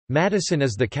Madison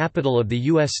is the capital of the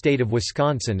U.S. state of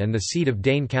Wisconsin and the seat of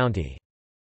Dane County.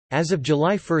 As of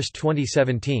July 1,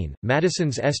 2017,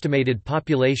 Madison's estimated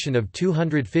population of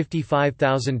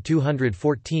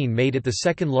 255,214 made it the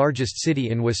second-largest city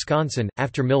in Wisconsin,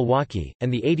 after Milwaukee,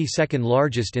 and the 82nd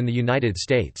largest in the United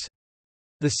States.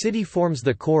 The city forms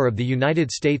the core of the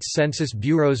United States Census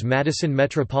Bureau's Madison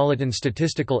Metropolitan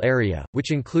Statistical Area,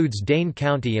 which includes Dane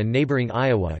County and neighboring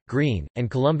Iowa, Greene,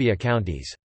 and Columbia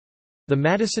counties. The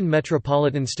Madison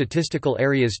Metropolitan Statistical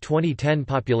Area's 2010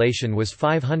 population was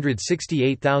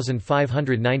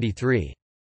 568,593.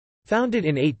 Founded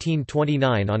in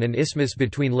 1829 on an isthmus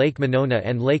between Lake Monona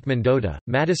and Lake Mendota,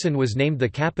 Madison was named the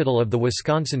capital of the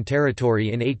Wisconsin Territory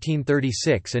in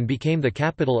 1836 and became the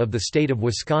capital of the state of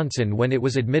Wisconsin when it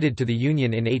was admitted to the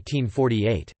Union in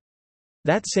 1848.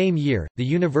 That same year, the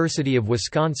University of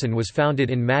Wisconsin was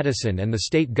founded in Madison, and the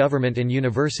state government and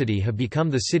university have become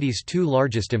the city's two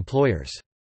largest employers.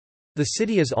 The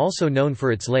city is also known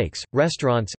for its lakes,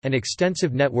 restaurants, and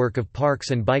extensive network of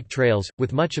parks and bike trails,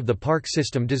 with much of the park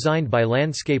system designed by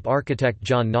landscape architect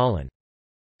John Nolan.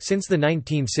 Since the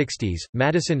 1960s,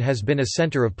 Madison has been a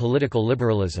center of political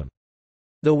liberalism.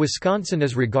 Though Wisconsin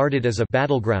is regarded as a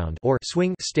battleground or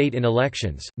swing state in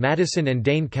elections, Madison and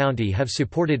Dane County have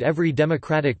supported every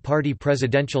Democratic Party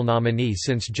presidential nominee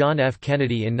since John F.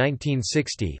 Kennedy in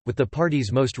 1960, with the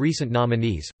party's most recent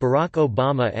nominees, Barack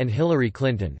Obama and Hillary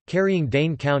Clinton, carrying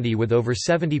Dane County with over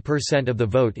 70% of the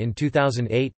vote in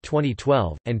 2008,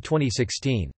 2012, and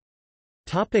 2016.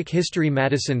 History.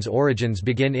 Madison's origins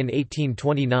begin in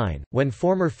 1829, when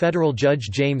former federal judge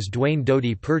James Duane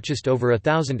Doty purchased over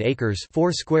 1,000 acres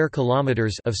 4 square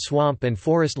kilometers of swamp and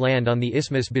forest land on the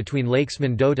isthmus between Lakes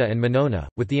Mendota and Monona,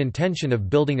 with the intention of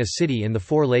building a city in the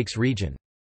Four Lakes region.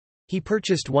 He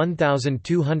purchased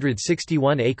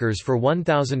 1,261 acres for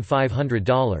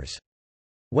 $1,500.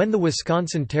 When the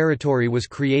Wisconsin Territory was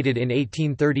created in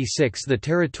 1836, the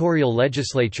territorial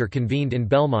legislature convened in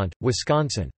Belmont,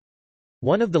 Wisconsin.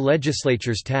 One of the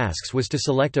legislature's tasks was to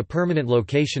select a permanent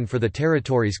location for the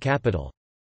territory's capital.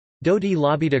 Doty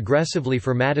lobbied aggressively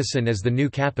for Madison as the new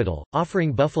capital,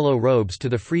 offering buffalo robes to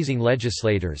the freezing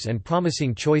legislators and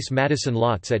promising choice Madison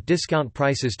lots at discount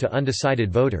prices to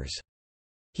undecided voters.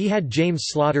 He had James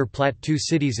Slaughter plat 2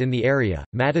 cities in the area,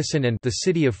 Madison and the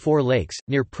city of Four Lakes,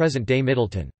 near present-day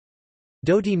Middleton.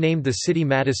 Doty named the city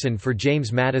Madison for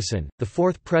James Madison, the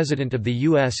 4th President of the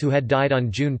U.S. who had died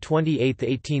on June 28,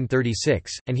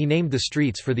 1836, and he named the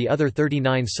streets for the other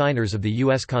 39 signers of the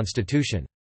U.S. Constitution.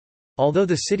 Although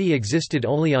the city existed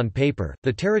only on paper,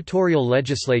 the territorial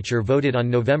legislature voted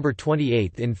on November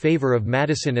 28 in favor of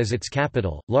Madison as its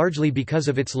capital, largely because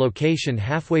of its location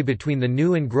halfway between the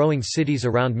new and growing cities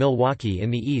around Milwaukee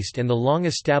in the east and the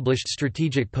long-established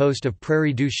strategic post of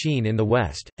Prairie du Chien in the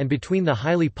west, and between the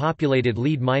highly populated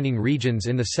lead mining regions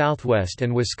in the southwest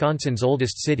and Wisconsin's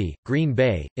oldest city, Green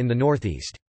Bay, in the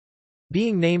northeast.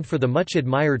 Being named for the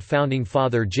much-admired founding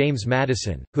father James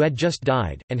Madison, who had just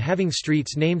died, and having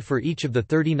streets named for each of the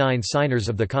 39 signers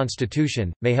of the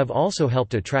Constitution, may have also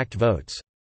helped attract votes.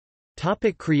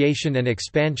 Creation and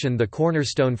expansion. The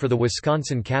cornerstone for the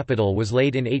Wisconsin Capitol was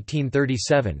laid in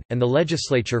 1837, and the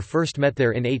legislature first met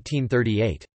there in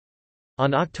 1838.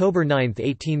 On October 9,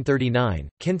 1839,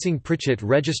 Kinsing Pritchett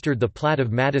registered the plat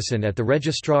of Madison at the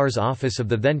Registrar's Office of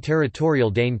the then territorial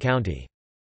Dane County.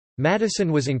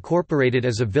 Madison was incorporated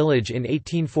as a village in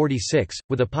 1846,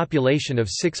 with a population of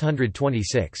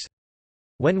 626.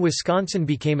 When Wisconsin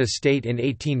became a state in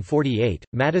 1848,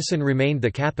 Madison remained the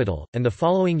capital, and the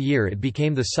following year it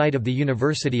became the site of the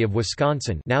University of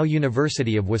Wisconsin, now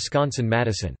University of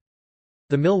Wisconsin-Madison.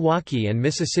 The Milwaukee and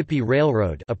Mississippi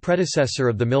Railroad, a predecessor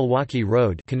of the Milwaukee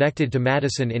Road, connected to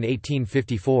Madison in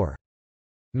 1854.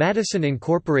 Madison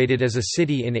incorporated as a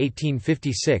city in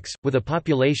 1856, with a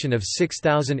population of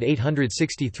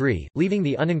 6,863, leaving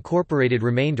the unincorporated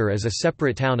remainder as a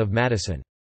separate town of Madison.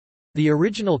 The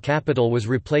original capital was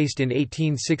replaced in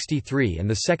 1863 and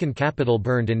the second capital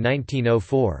burned in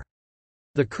 1904.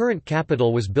 The current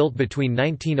capital was built between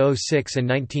 1906 and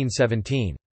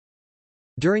 1917.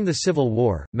 During the Civil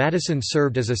War, Madison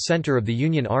served as a center of the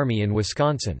Union Army in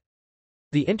Wisconsin.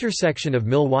 The intersection of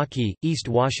Milwaukee, East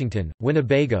Washington,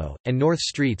 Winnebago, and North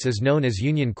Streets is known as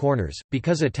Union Corners,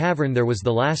 because a tavern there was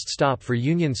the last stop for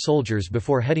Union soldiers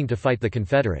before heading to fight the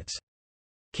Confederates.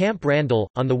 Camp Randall,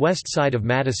 on the west side of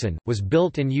Madison, was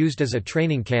built and used as a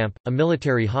training camp, a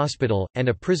military hospital, and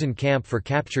a prison camp for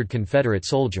captured Confederate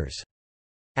soldiers.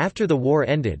 After the war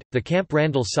ended, the Camp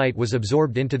Randall site was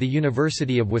absorbed into the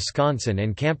University of Wisconsin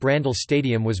and Camp Randall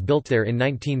Stadium was built there in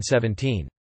 1917.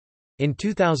 In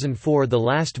 2004, the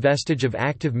last vestige of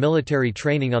active military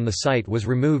training on the site was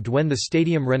removed when the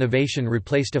stadium renovation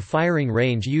replaced a firing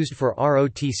range used for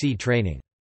ROTC training.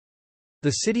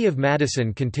 The city of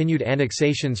Madison continued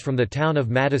annexations from the town of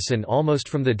Madison almost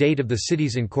from the date of the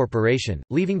city's incorporation,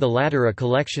 leaving the latter a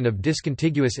collection of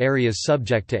discontiguous areas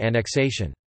subject to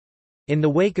annexation. In the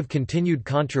wake of continued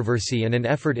controversy and an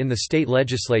effort in the state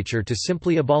legislature to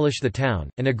simply abolish the town,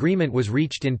 an agreement was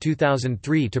reached in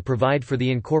 2003 to provide for the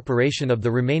incorporation of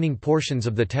the remaining portions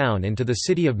of the town into the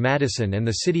city of Madison and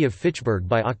the city of Fitchburg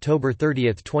by October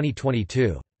 30,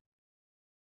 2022.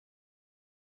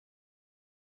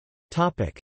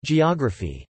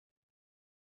 Geography.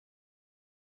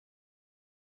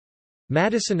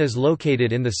 Madison is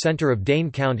located in the center of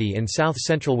Dane County in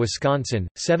south-central Wisconsin,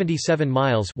 77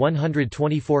 miles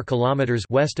 (124 kilometers)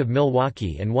 west of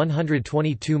Milwaukee and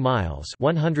 122 miles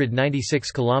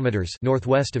 (196 kilometers)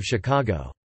 northwest of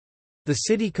Chicago. The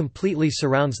city completely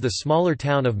surrounds the smaller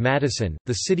town of Madison,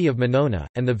 the city of Monona,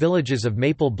 and the villages of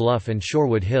Maple Bluff and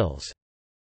Shorewood Hills.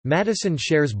 Madison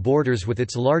shares borders with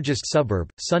its largest suburb,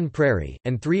 Sun Prairie,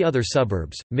 and three other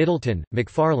suburbs, Middleton,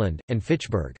 McFarland, and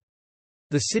Fitchburg.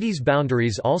 The city's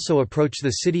boundaries also approach the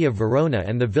city of Verona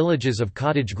and the villages of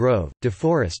Cottage Grove,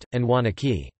 DeForest, and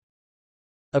Waunakee.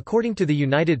 According to the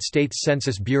United States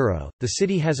Census Bureau, the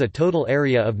city has a total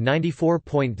area of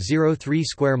 94.03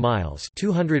 square miles,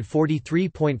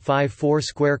 243.54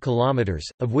 square kilometers,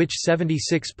 of which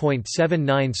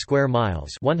 76.79 square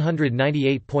miles,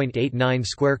 198.89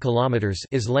 square kilometers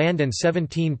is land and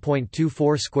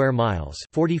 17.24 square miles,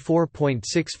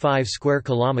 44.65 square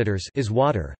kilometers is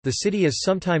water. The city is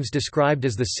sometimes described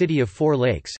as the City of Four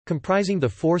Lakes, comprising the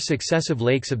four successive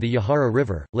lakes of the Yahara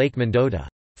River: Lake Mendota,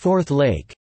 Fourth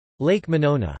Lake; Lake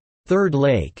Monona, Third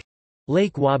Lake;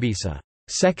 Lake Wabisa,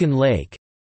 Second Lake;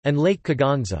 and Lake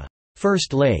Kaganza,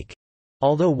 First Lake,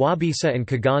 although Wabisa and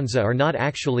Kaganza are not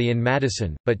actually in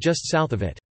Madison, but just south of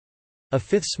it. A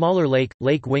fifth smaller lake,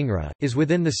 Lake Wingra, is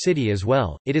within the city as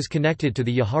well. It is connected to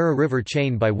the Yahara River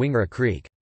chain by Wingra Creek.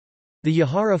 The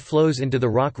Yahara flows into the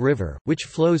Rock River, which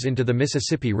flows into the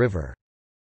Mississippi River.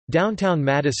 Downtown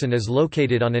Madison is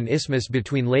located on an isthmus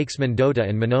between Lakes Mendota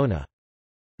and Monona.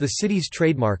 The city's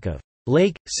trademark of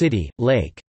Lake, City,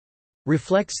 Lake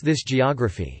reflects this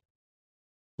geography.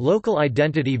 Local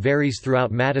identity varies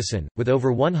throughout Madison, with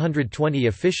over 120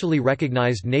 officially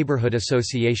recognized neighborhood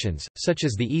associations, such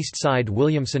as the East Side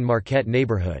Williamson-Marquette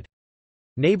neighborhood.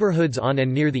 Neighborhoods on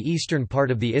and near the eastern part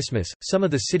of the isthmus, some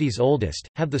of the city's oldest,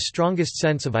 have the strongest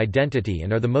sense of identity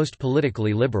and are the most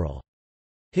politically liberal.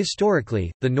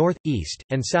 Historically, the north, east,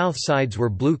 and south sides were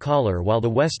blue-collar while the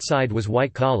west side was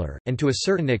white-collar, and to a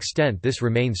certain extent this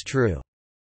remains true.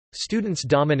 Students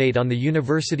dominate on the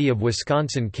University of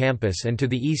Wisconsin campus and to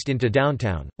the east into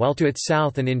downtown, while to its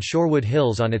south and in Shorewood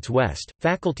Hills on its west,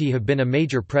 faculty have been a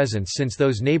major presence since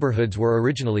those neighborhoods were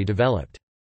originally developed.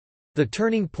 The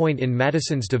turning point in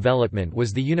Madison's development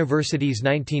was the university's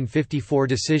 1954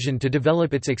 decision to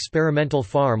develop its experimental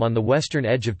farm on the western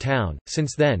edge of town.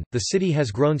 Since then, the city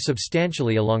has grown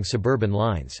substantially along suburban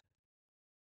lines.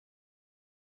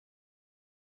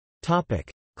 Topic: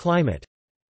 Climate.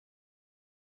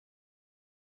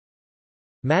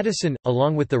 Madison,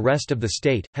 along with the rest of the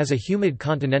state, has a humid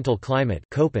continental climate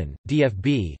Köppen,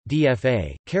 DFB,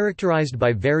 DFA, characterized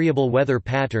by variable weather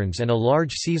patterns and a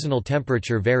large seasonal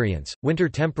temperature variance. Winter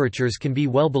temperatures can be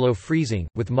well below freezing,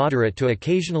 with moderate to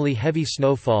occasionally heavy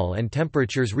snowfall and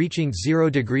temperatures reaching 0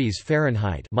 degrees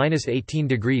Fahrenheit (-18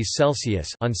 degrees Celsius)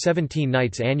 on 17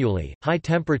 nights annually. High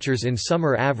temperatures in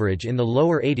summer average in the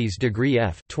lower 80s degree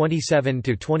F (27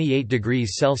 to 28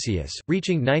 degrees Celsius),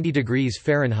 reaching 90 degrees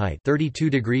Fahrenheit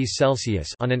 (32 degrees Celsius)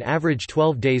 on an average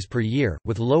 12 days per year,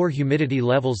 with lower humidity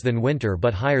levels than winter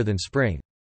but higher than spring.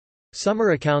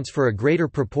 Summer accounts for a greater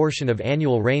proportion of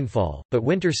annual rainfall, but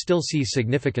winter still sees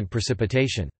significant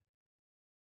precipitation.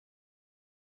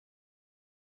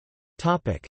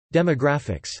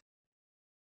 Demographics.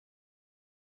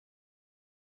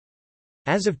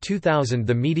 As of 2000,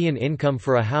 the median income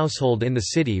for a household in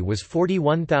the city was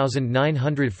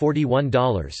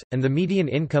 $41,941, and the median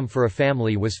income for a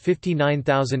family was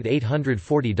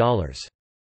 $59,840.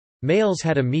 Males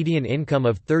had a median income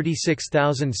of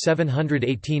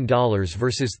 $36,718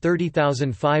 versus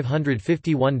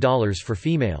 $30,551 for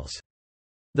females.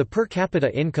 The per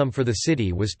capita income for the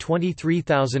city was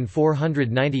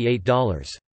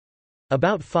 $23,498.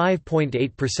 About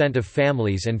 5.8% of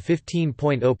families and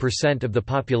 15.0% of the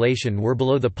population were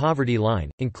below the poverty line,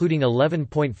 including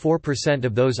 11.4%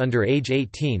 of those under age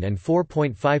 18 and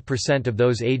 4.5% of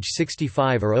those age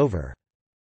 65 or over.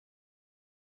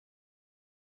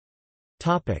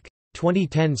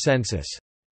 2010 census.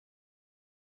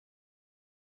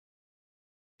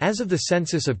 As of the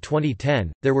census of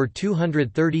 2010, there were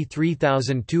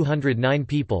 233,209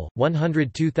 people,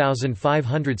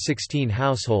 102,516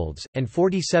 households, and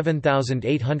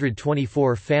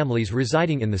 47,824 families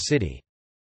residing in the city.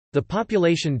 The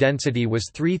population density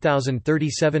was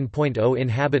 3,037.0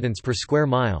 inhabitants per square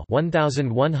mile,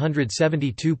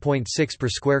 1,172.6 per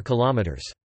square kilometers.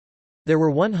 There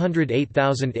were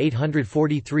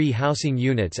 108,843 housing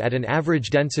units at an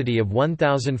average density of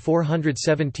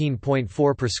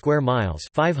 1,417.4 per square miles,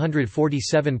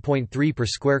 547.3 per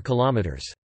square kilometers.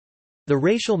 The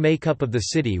racial makeup of the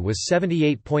city was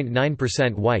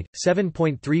 78.9% white,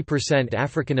 7.3%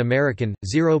 African American,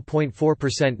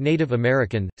 0.4% Native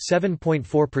American,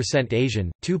 7.4%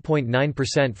 Asian,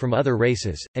 2.9% from other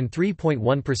races, and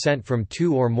 3.1% from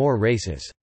two or more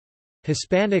races.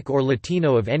 Hispanic or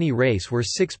Latino of any race were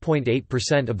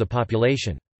 6.8% of the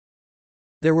population.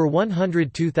 There were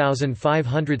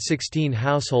 102,516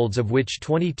 households, of which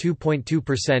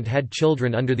 22.2% had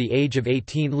children under the age of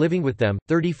 18 living with them,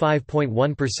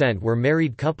 35.1% were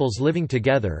married couples living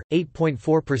together,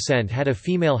 8.4% had a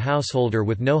female householder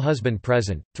with no husband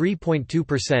present,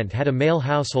 3.2% had a male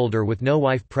householder with no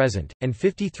wife present, and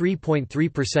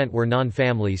 53.3% were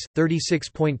non-families.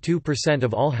 36.2%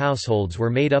 of all households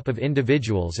were made up of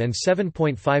individuals, and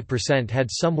 7.5% had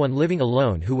someone living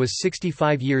alone who was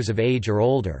 65 years of age or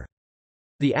older.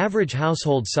 The average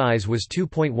household size was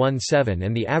 2.17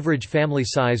 and the average family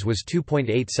size was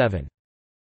 2.87.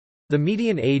 The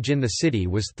median age in the city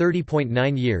was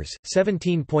 30.9 years,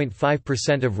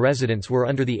 17.5% of residents were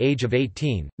under the age of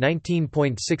 18,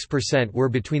 19.6% were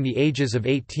between the ages of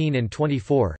 18 and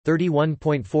 24,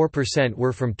 31.4%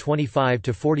 were from 25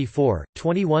 to 44,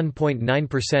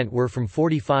 21.9% were from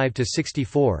 45 to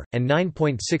 64, and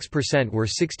 9.6% were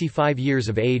 65 years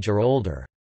of age or older.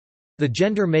 The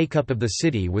gender makeup of the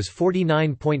city was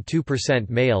 49.2%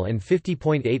 male and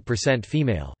 50.8%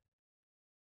 female.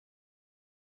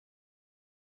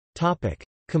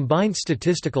 Combined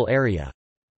statistical area.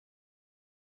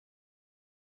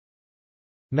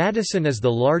 Madison is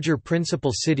the larger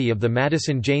principal city of the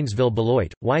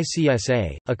Madison-Janesville-Beloit,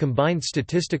 YCSA, a combined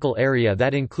statistical area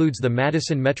that includes the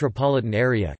Madison metropolitan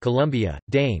area, Columbia,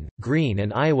 Dane, Greene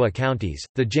and Iowa counties,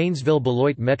 the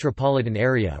Janesville-Beloit metropolitan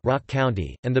area, Rock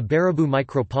County, and the Baraboo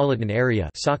micropolitan area,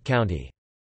 Sauk County.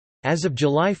 As of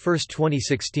July 1,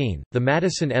 2016, the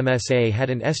Madison MSA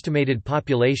had an estimated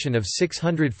population of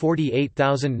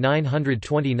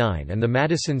 648,929 and the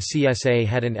Madison CSA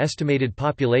had an estimated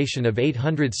population of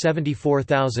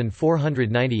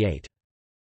 874,498.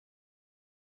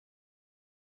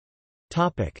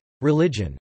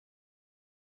 Religion.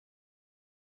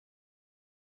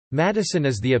 Madison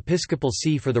is the episcopal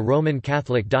see for the Roman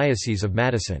Catholic Diocese of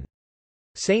Madison.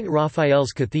 St.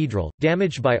 Raphael's Cathedral,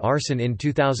 damaged by arson in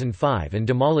 2005 and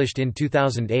demolished in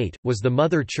 2008, was the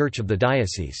mother church of the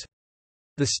diocese.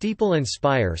 The steeple and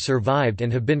spire survived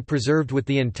and have been preserved with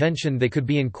the intention they could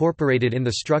be incorporated in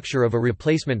the structure of a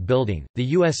replacement building. The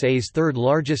USA's third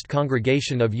largest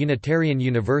congregation of Unitarian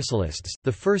Universalists,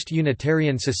 the First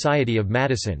Unitarian Society of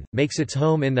Madison, makes its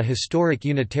home in the historic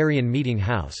Unitarian Meeting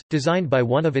House, designed by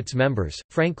one of its members,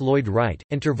 Frank Lloyd Wright.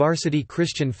 InterVarsity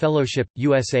Christian Fellowship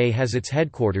USA has its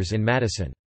headquarters in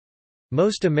Madison.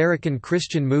 Most American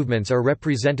Christian movements are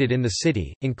represented in the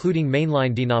city, including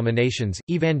mainline denominations,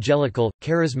 evangelical,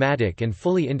 charismatic and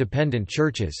fully independent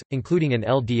churches, including an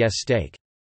LDS stake.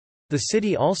 The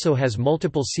city also has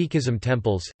multiple Sikhism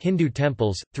temples, Hindu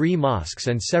temples, 3 mosques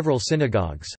and several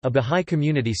synagogues, a Bahá'í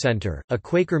community center, a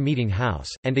Quaker meeting house,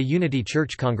 and a Unity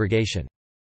Church congregation.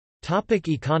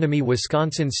 Economy.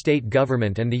 Wisconsin state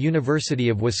government and the University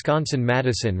of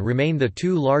Wisconsin-Madison remain the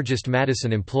 2 largest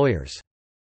Madison employers.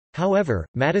 However,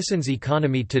 Madison's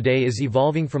economy today is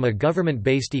evolving from a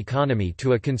government-based economy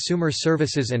to a consumer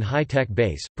services and high-tech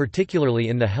base, particularly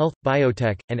in the health,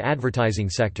 biotech, and advertising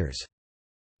sectors.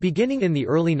 Beginning in the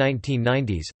early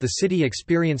 1990s, the city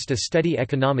experienced a steady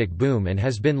economic boom and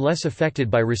has been less affected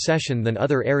by recession than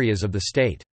other areas of the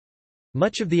state.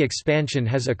 Much of the expansion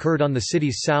has occurred on the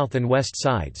city's south and west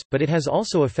sides, but it has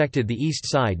also affected the east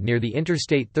side near the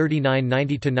Interstate 39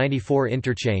 90-94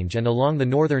 interchange and along the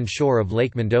northern shore of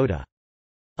Lake Mendota.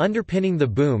 Underpinning the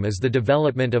boom is the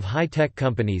development of high-tech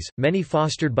companies, many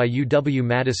fostered by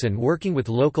UW-Madison, working with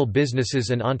local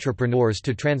businesses and entrepreneurs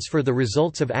to transfer the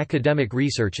results of academic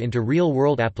research into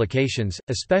real-world applications,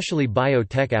 especially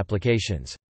biotech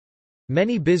applications.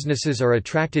 Many businesses are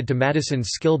attracted to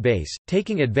Madison's skill base,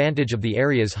 taking advantage of the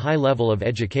area's high level of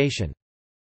education.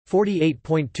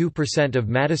 48.2% of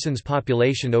Madison's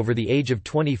population over the age of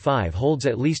 25 holds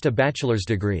at least a bachelor's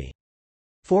degree.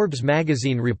 Forbes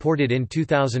magazine reported in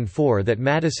 2004 that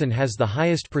Madison has the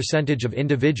highest percentage of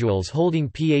individuals holding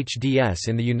PhDs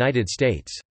in the United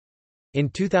States. In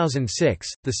 2006,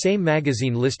 the same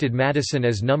magazine listed Madison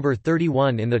as number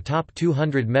 31 in the top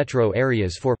 200 metro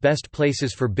areas for best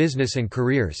places for business and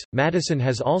careers. Madison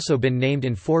has also been named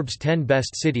in Forbes' 10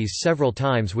 best cities several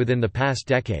times within the past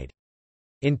decade.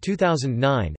 In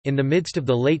 2009, in the midst of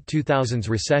the late 2000s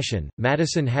recession,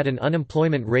 Madison had an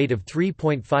unemployment rate of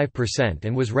 3.5%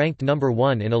 and was ranked number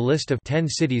 1 in a list of 10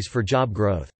 cities for job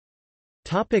growth.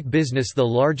 Business. The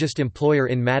largest employer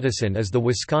in Madison is the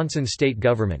Wisconsin state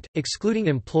government, excluding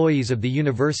employees of the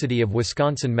University of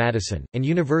Wisconsin-Madison, and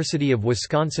University of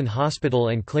Wisconsin Hospital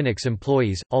and Clinics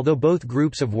employees, although both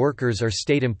groups of workers are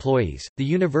state employees. The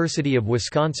University of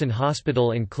Wisconsin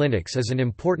Hospital and Clinics is an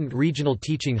important regional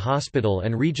teaching hospital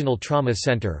and regional trauma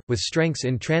center, with strengths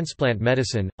in transplant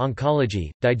medicine,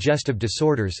 oncology, digestive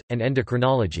disorders, and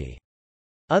endocrinology.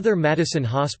 Other Madison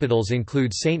hospitals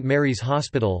include St. Mary's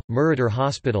Hospital, Murritter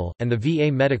Hospital, and the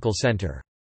VA Medical Center.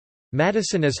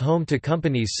 Madison is home to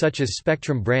companies such as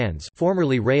Spectrum Brands,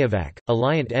 formerly Rayovac,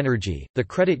 Alliant Energy, the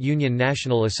Credit Union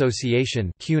National Association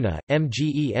 (CUNA),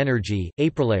 MGE Energy,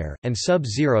 Aprilaire, and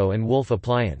Sub-Zero and Wolf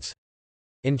Appliance.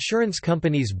 Insurance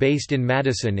companies based in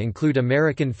Madison include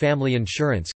American Family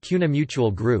Insurance, CUNA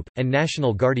Mutual Group, and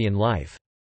National Guardian Life.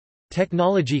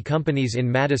 Technology companies in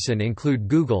Madison include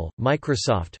Google,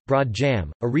 Microsoft,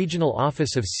 BroadJam, a regional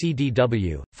office of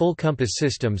CDW, Full Compass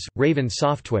Systems, Raven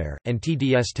Software, and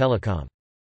TDS Telecom.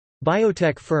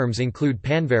 Biotech firms include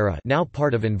Panvera, now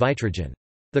part of Invitrogen.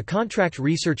 The contract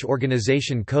research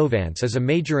organization Covance is a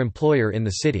major employer in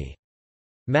the city.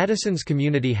 Madison's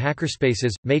community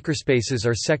hackerspaces, makerspaces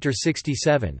are Sector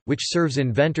 67, which serves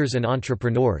inventors and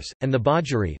entrepreneurs, and the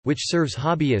Bodgery, which serves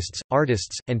hobbyists,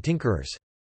 artists, and tinkerers.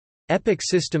 Epic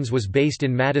Systems was based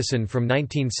in Madison from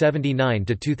 1979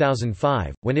 to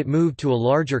 2005, when it moved to a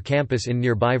larger campus in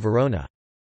nearby Verona.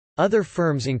 Other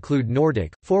firms include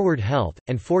Nordic, Forward Health,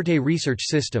 and Forte Research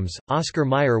Systems. Oscar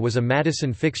Mayer was a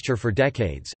Madison fixture for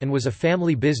decades, and was a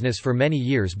family business for many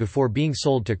years before being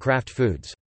sold to Kraft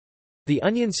Foods. The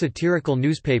Onion satirical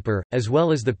newspaper, as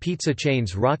well as the pizza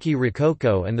chains Rocky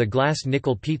Rococo and the Glass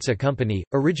Nickel Pizza Company,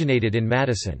 originated in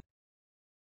Madison.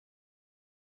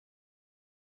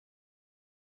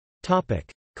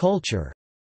 Culture.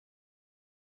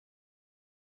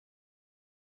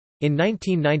 In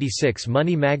 1996,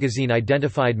 Money magazine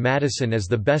identified Madison as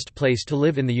the best place to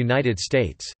live in the United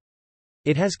States.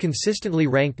 It has consistently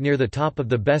ranked near the top of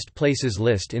the best places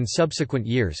list in subsequent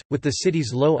years, with the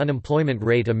city's low unemployment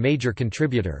rate a major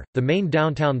contributor. The main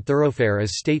downtown thoroughfare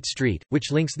is State Street,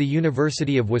 which links the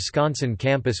University of Wisconsin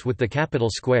campus with the Capitol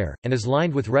Square, and is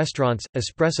lined with restaurants,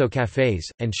 espresso cafes,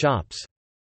 and shops.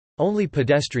 Only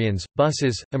pedestrians,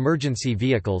 buses, emergency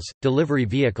vehicles, delivery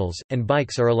vehicles, and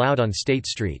bikes are allowed on State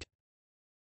Street.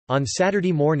 On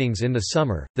Saturday mornings in the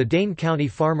summer, the Dane County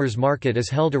Farmers Market is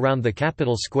held around the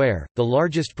Capitol Square, the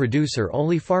largest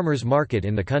producer-only farmers market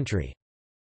in the country.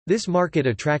 This market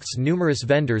attracts numerous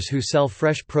vendors who sell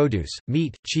fresh produce,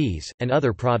 meat, cheese, and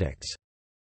other products.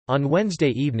 On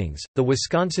Wednesday evenings, the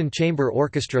Wisconsin Chamber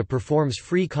Orchestra performs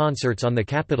free concerts on the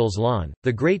Capitol's lawn.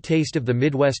 The Great Taste of the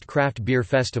Midwest Craft Beer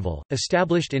Festival,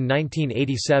 established in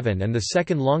 1987 and the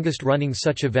second longest-running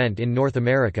such event in North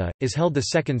America, is held the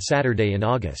second Saturday in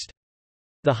August.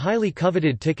 The highly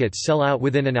coveted tickets sell out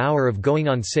within an hour of going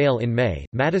on sale in May.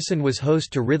 Madison was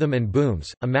host to Rhythm and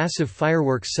Booms, a massive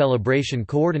fireworks celebration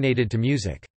coordinated to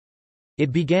music.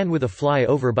 It began with a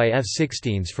fly-over by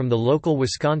F-16s from the local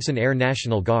Wisconsin Air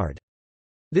National Guard.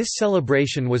 This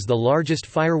celebration was the largest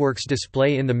fireworks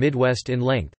display in the Midwest in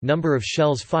length, number of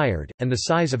shells fired, and the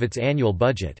size of its annual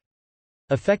budget.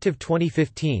 Effective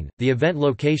 2015, the event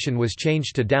location was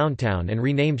changed to downtown and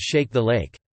renamed Shake the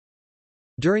Lake.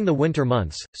 During the winter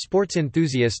months, sports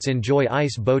enthusiasts enjoy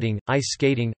ice boating, ice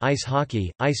skating, ice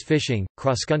hockey, ice fishing,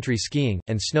 cross-country skiing,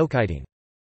 and snowkiting.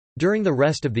 During the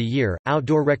rest of the year,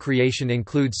 outdoor recreation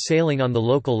includes sailing on the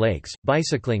local lakes,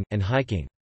 bicycling, and hiking.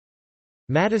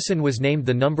 Madison was named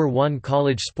the #1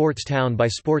 college sports town by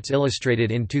Sports Illustrated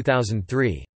in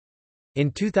 2003.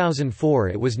 In 2004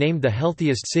 it was named the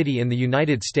healthiest city in the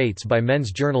United States by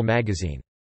Men's Journal magazine.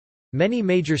 Many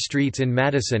major streets in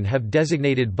Madison have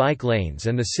designated bike lanes,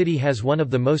 and the city has one of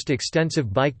the most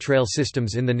extensive bike trail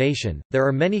systems in the nation. There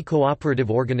are many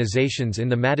cooperative organizations in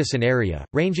the Madison area,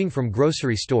 ranging from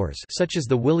grocery stores such as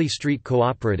the Willie Street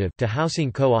Cooperative to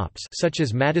housing co-ops such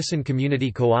as Madison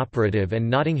Community Cooperative and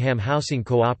Nottingham Housing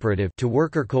Cooperative to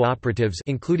worker cooperatives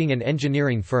including an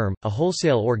engineering firm, a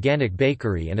wholesale organic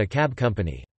bakery and a cab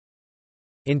company.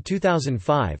 In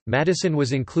 2005, Madison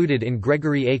was included in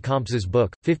Gregory A. Comps's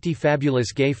book, 50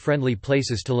 Fabulous Gay-Friendly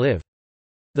Places to Live.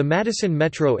 The Madison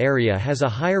metro area has a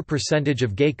higher percentage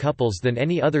of gay couples than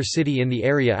any other city in the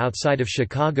area outside of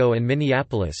Chicago and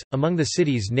Minneapolis. Among the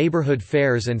city's neighborhood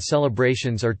fairs and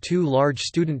celebrations are two large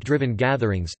student-driven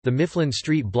gatherings, the Mifflin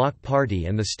Street Block Party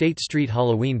and the State Street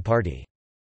Halloween Party.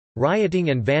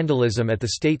 Rioting and vandalism at the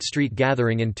State Street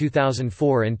gathering in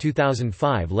 2004 and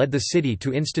 2005 led the city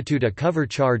to institute a cover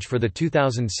charge for the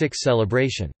 2006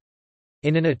 celebration.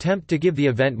 In an attempt to give the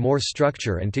event more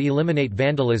structure and to eliminate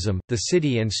vandalism, the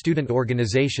city and student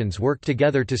organizations worked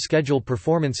together to schedule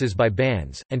performances by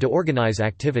bands, and to organize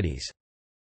activities.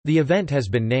 The event has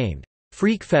been named,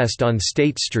 "Freakfest on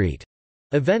State Street."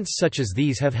 Events such as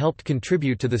these have helped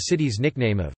contribute to the city's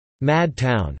nickname of Mad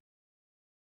Town.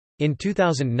 In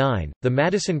 2009, the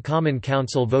Madison Common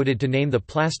Council voted to name the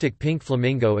plastic pink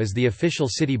flamingo as the official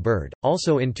city bird.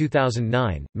 Also in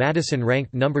 2009, Madison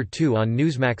ranked number 2 on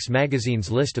Newsmax magazine's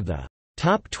list of the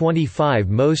top 25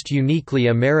 most uniquely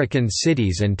American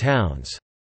cities and towns.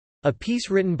 A piece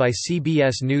written by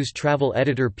CBS News travel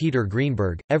editor Peter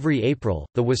Greenberg. Every April,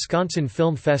 the Wisconsin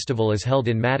Film Festival is held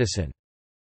in Madison.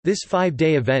 This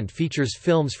 5-day event features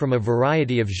films from a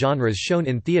variety of genres shown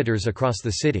in theaters across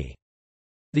the city.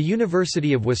 The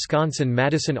University of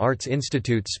Wisconsin-Madison Arts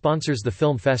Institute sponsors the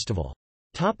film festival.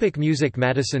 Music.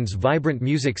 Madison's vibrant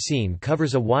music scene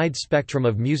covers a wide spectrum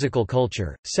of musical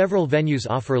culture. Several venues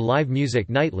offer live music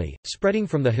nightly, spreading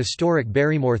from the historic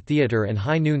Barrymore Theatre and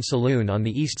High Noon Saloon on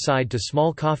the east side to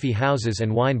small coffee houses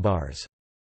and wine bars.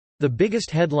 The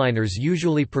biggest headliners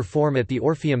usually perform at the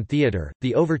Orpheum Theatre,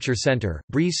 the Overture Center,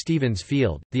 Breese Stevens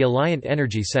Field, the Alliant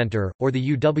Energy Center, or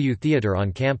the UW Theatre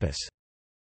on campus.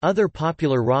 Other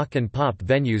popular rock and pop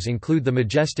venues include the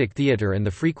Majestic Theatre and the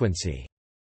Frequency.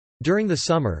 During the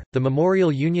summer, the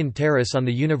Memorial Union Terrace on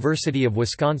the University of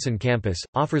Wisconsin campus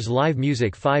offers live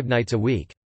music 5 nights a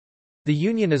week. The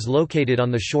Union is located on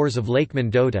the shores of Lake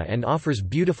Mendota and offers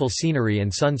beautiful scenery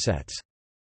and sunsets.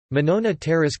 Monona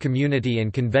Terrace Community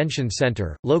and Convention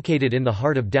Center, located in the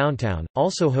heart of downtown,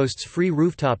 also hosts free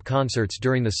rooftop concerts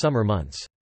during the summer months.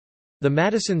 The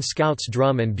Madison Scouts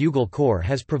Drum and Bugle Corps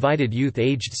has provided youth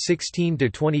aged 16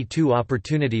 to 22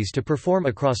 opportunities to perform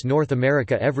across North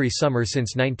America every summer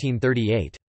since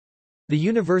 1938. The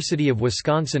University of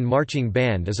Wisconsin Marching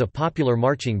Band is a popular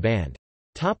marching band.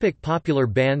 Popular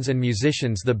bands and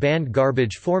musicians. The band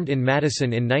Garbage formed in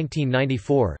Madison in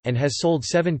 1994, and has sold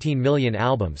 17 million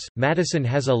albums. Madison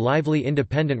has a lively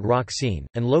independent rock scene,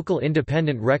 and local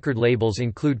independent record labels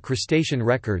include Crustacean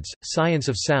Records, Science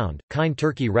of Sound, Kind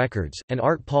Turkey Records, and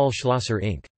Art Paul Schlosser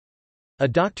Inc. A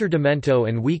Dr. Demento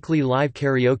and weekly live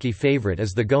karaoke favorite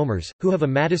is the Gomers, who have a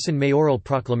Madison mayoral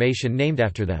proclamation named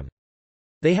after them.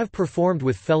 They have performed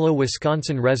with fellow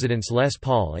Wisconsin residents Les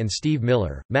Paul and Steve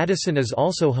Miller. Madison is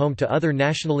also home to other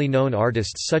nationally known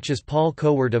artists such as Paul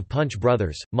Coward of Punch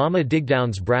Brothers, Mama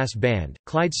Digdown's Brass Band,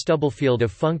 Clyde Stubblefield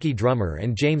of Funky Drummer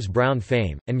and James Brown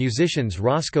fame, and musicians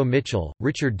Roscoe Mitchell,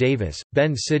 Richard Davis,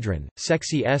 Ben Sidran,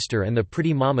 Sexy Esther and the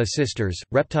Pretty Mama Sisters,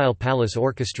 Reptile Palace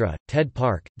Orchestra, Ted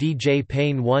Park, DJ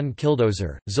Payne 1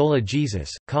 Killdozer, Zola Jesus,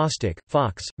 Caustic,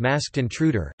 Fox, Masked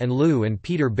Intruder, and Lou and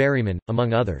Peter Berryman,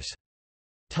 among others.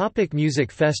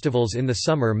 Music festivals. In the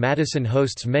summer, Madison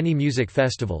hosts many music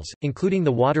festivals, including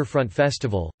the Waterfront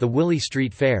Festival, the Willie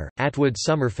Street Fair, Atwood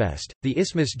Summerfest, the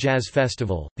Isthmus Jazz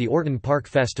Festival, the Orton Park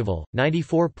Festival,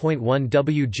 94.1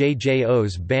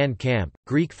 WJJO's Band Camp,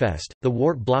 Greekfest, the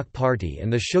Wart Block Party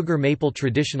and the Sugar Maple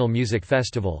Traditional Music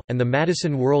Festival, and the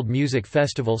Madison World Music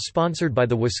Festival sponsored by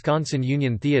the Wisconsin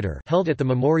Union Theater, held at the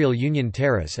Memorial Union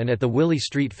Terrace and at the Willie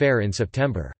Street Fair in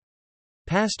September.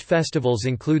 Past festivals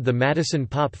include the Madison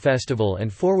Pop Festival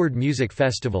and Forward Music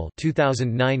Festival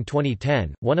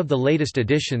 2009-2010. One of the latest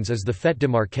additions is the Fête de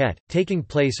Marquette, taking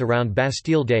place around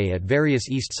Bastille Day at various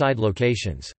East Side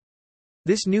locations.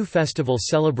 This new festival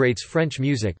celebrates French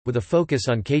music, with a focus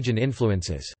on Cajun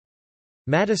influences.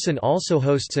 Madison also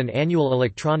hosts an annual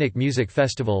electronic music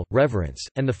festival, Reverence,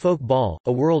 and the Folk Ball,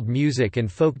 a world music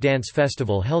and folk dance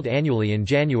festival held annually in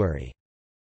January.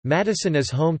 Madison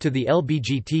is home to the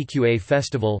LBGTQA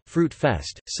festival, Fruit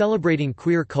Fest, celebrating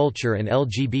queer culture and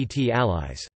LGBT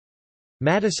allies.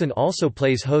 Madison also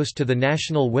plays host to the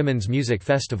National Women's Music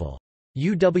Festival.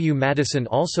 UW-Madison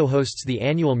also hosts the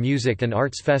annual Music and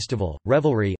Arts Festival,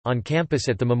 Revelry, on campus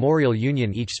at the Memorial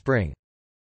Union each spring.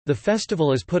 The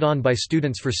festival is put on by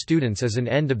Students for Students as an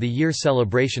end-of-the-year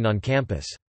celebration on campus.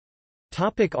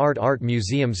 Art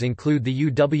museums include the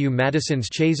UW-Madison's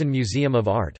Chazen Museum of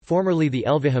Art, formerly the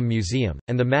Elvehjem Museum,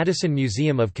 and the Madison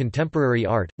Museum of Contemporary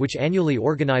Art, which annually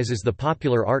organizes the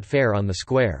popular art fair on the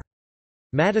square.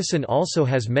 Madison also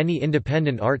has many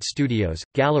independent art studios,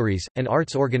 galleries, and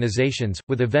arts organizations,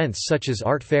 with events such as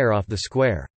Art Fair off the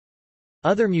square.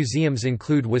 Other museums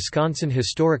include Wisconsin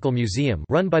Historical Museum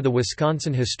run by the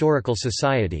Wisconsin Historical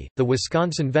Society, the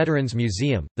Wisconsin Veterans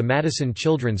Museum, the Madison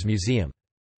Children's Museum.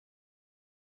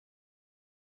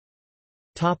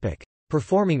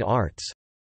 Performing arts.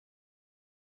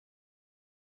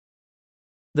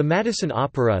 The Madison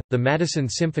Opera, the Madison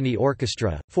Symphony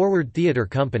Orchestra, Forward Theater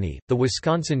Company, the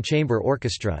Wisconsin Chamber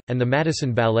Orchestra, and the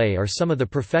Madison Ballet are some of the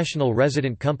professional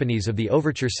resident companies of the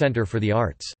Overture Center for the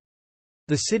Arts.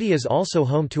 The city is also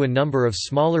home to a number of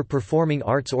smaller performing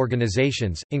arts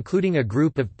organizations, including a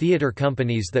group of theater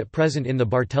companies that present in the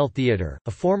Bartell Theater,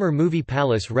 a former movie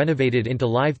palace renovated into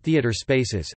live theater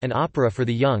spaces, an Opera for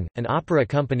the Young, an opera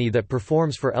company that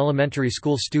performs for elementary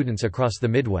school students across the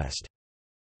Midwest.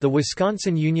 The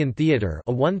Wisconsin Union Theater,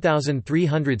 a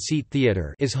 1,300-seat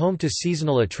theater, is home to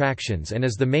seasonal attractions and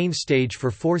is the main stage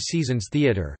for Four Seasons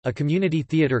Theater, a community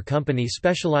theater company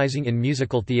specializing in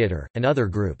musical theater, and other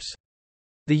groups.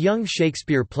 The Young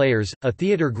Shakespeare Players, a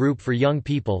theater group for young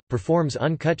people, performs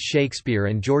uncut Shakespeare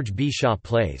and George B. Shaw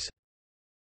plays.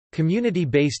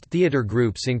 Community-based theater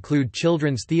groups include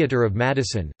Children's Theater of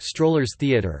Madison, Strollers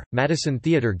Theater, Madison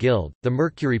Theater Guild, the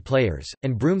Mercury Players,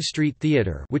 and Broome Street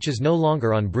Theater, which is no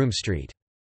longer on Broome Street.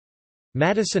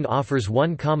 Madison offers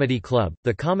one comedy club,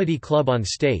 the Comedy Club on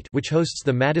State, which hosts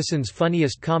the Madison's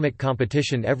Funniest Comic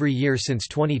competition every year since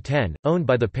 2010, owned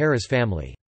by the Paris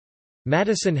family.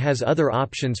 Madison has other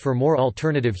options for more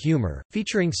alternative humor,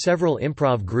 featuring several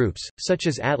improv groups, such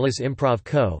as Atlas Improv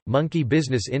Co., Monkey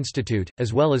Business Institute,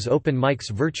 as well as open mics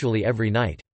virtually every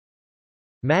night.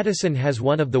 Madison has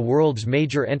one of the world's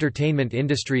major entertainment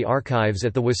industry archives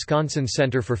at the Wisconsin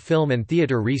Center for Film and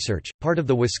Theater Research, part of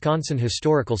the Wisconsin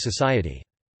Historical Society.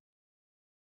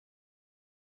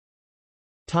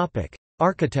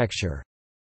 Architecture.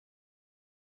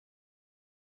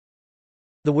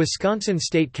 The Wisconsin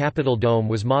State Capitol Dome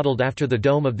was modeled after the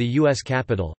dome of the U.S.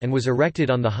 Capitol, and was erected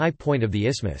on the high point of the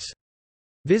isthmus.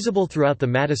 Visible throughout the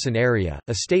Madison area,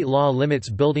 a state law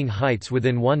limits building heights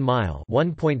within 1 mile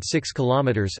 (1.6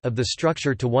 kilometers) of the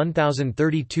structure to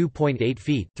 1,032.8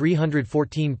 feet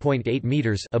 (314.8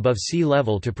 meters) above sea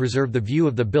level to preserve the view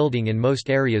of the building in most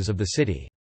areas of the city.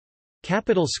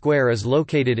 Capitol Square is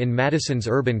located in Madison's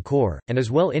urban core, and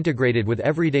is well integrated with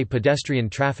everyday pedestrian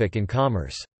traffic and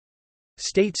commerce.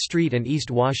 State Street and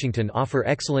East Washington offer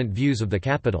excellent views of the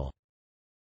Capitol.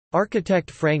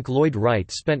 Architect Frank Lloyd Wright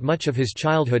spent much of his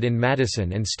childhood in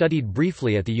Madison and studied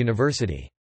briefly at the university.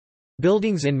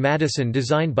 Buildings in Madison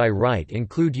designed by Wright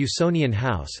include Usonian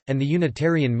House, and the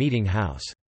Unitarian Meeting House.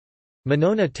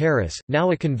 Monona Terrace, now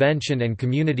a convention and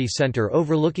community center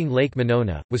overlooking Lake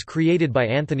Monona, was created by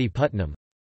Anthony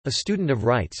Putnam—a student of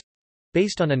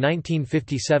Wright's—based on a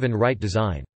 1957 Wright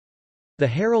design. The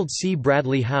Harold C.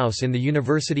 Bradley House in the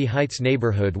University Heights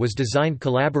neighborhood was designed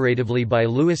collaboratively by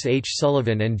Lewis H.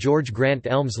 Sullivan and George Grant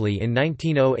Elmsley in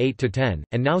 1908–10,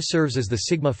 and now serves as the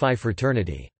Sigma Phi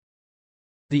fraternity.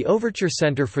 The Overture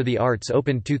Center for the Arts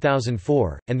opened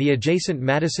 2004, and the adjacent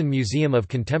Madison Museum of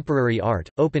Contemporary Art,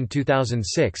 opened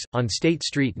 2006, on State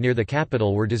Street near the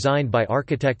Capitol were designed by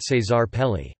architect Cesar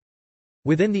Pelli.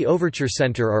 Within the Overture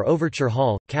Center are Overture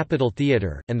Hall, Capitol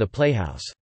Theater, and the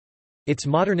Playhouse. Its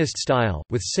modernist style,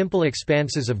 with simple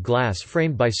expanses of glass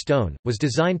framed by stone, was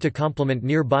designed to complement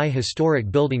nearby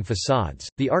historic building facades.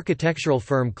 The architectural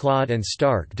firm Claude and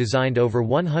Stark designed over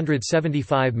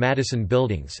 175 Madison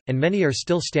buildings, and many are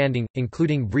still standing,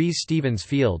 including Breese Stevens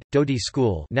Field, Doty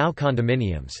School, now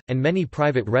condominiums, and many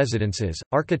private residences.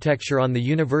 Architecture on the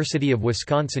University of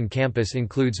Wisconsin campus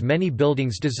includes many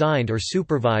buildings designed or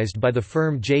supervised by the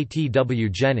firm J.T.W.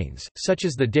 Jennings, such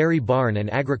as the Dairy Barn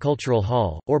and Agricultural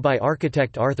Hall, or by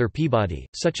architect Arthur Peabody,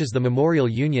 such as the Memorial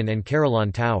Union and Carillon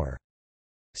Tower.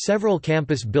 Several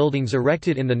campus buildings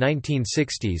erected in the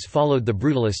 1960s followed the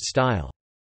Brutalist style.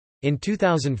 In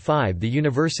 2005 the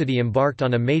university embarked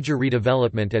on a major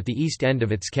redevelopment at the east end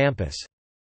of its campus.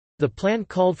 The plan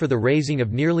called for the raising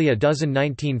of nearly a dozen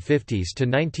 1950s to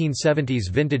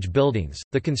 1970s vintage buildings,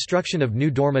 the construction of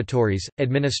new dormitories,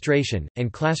 administration,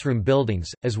 and classroom buildings,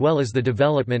 as well as the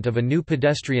development of a new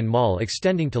pedestrian mall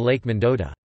extending to Lake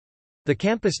Mendota. The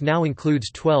campus now includes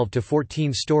 12 to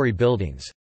 14-story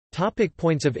buildings.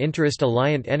 Points of interest: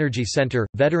 Alliant Energy Center,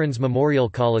 Veterans Memorial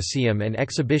Coliseum and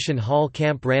Exhibition Hall,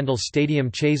 Camp Randall Stadium,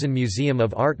 Chazen Museum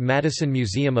of Art, Madison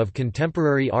Museum of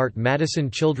Contemporary Art, Madison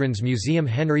Children's Museum,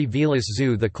 Henry Vilas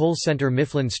Zoo, The Cole Center,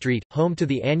 Mifflin Street, home to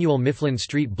the annual Mifflin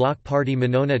Street Block Party,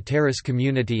 Monona Terrace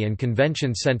Community and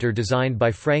Convention Center designed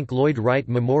by Frank Lloyd Wright,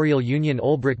 Memorial Union,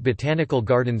 Olbrich Botanical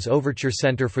Gardens, Overture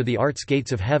Center for the Arts,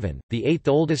 Gates of Heaven, the 8th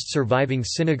oldest surviving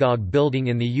synagogue building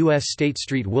in the U.S. State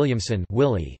Street, Williamson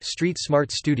Willie Street,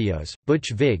 Smart Studios,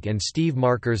 Butch Vig and Steve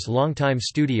Marker's longtime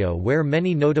studio where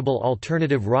many notable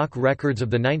alternative rock records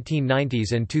of the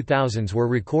 1990s and 2000s were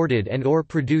recorded and or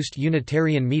produced.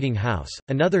 Unitarian Meeting House,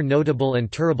 another notable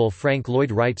and tourable Frank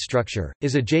Lloyd Wright structure,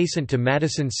 is adjacent to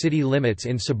Madison city limits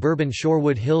in suburban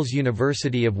Shorewood Hills.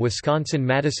 University of Wisconsin,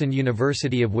 Madison,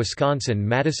 University of Wisconsin,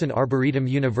 Madison Arboretum,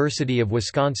 University of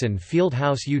Wisconsin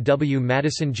Fieldhouse,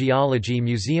 UW-Madison Geology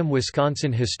Museum,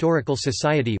 Wisconsin Historical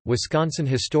Society, Wisconsin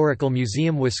Historical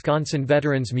Museum, Wisconsin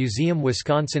Veterans Museum,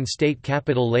 Wisconsin State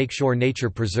Capitol, Lakeshore Nature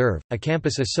Preserve, a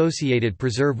campus-associated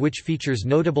preserve which features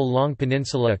notable Long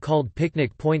Peninsula called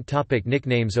Picnic Point.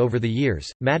 Nicknames: over the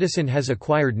years, Madison has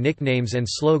acquired nicknames and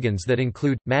slogans that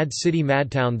include, Mad City,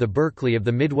 Madtown, the Berkeley of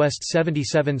the Midwest,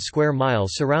 77 square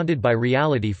miles surrounded by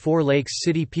reality, 4 Lakes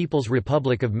City, People's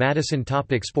Republic of Madison.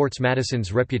 Sports: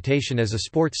 Madison's reputation as a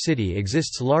sports city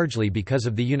exists largely because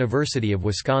of the University of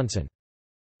Wisconsin.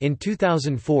 In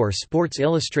 2004, Sports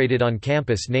Illustrated on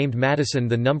campus named Madison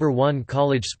the #1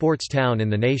 college sports town in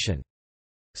the nation.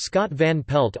 Scott Van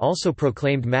Pelt also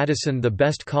proclaimed Madison the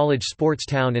best college sports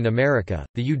town in America.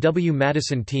 The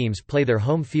UW-Madison teams play their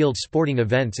home field sporting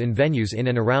events in venues in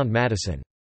and around Madison.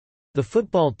 The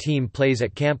football team plays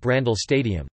at Camp Randall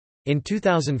Stadium. In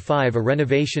 2005, a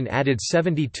renovation added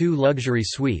 72 luxury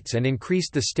suites and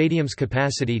increased the stadium's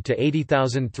capacity to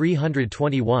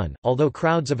 80,321, although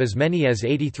crowds of as many as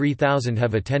 83,000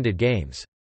 have attended games.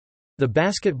 The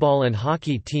basketball and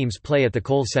hockey teams play at the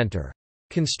Cole Center.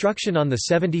 Construction on the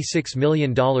 $76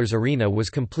 million arena was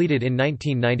completed in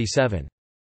 1997.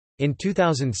 In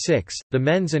 2006, the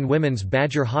men's and women's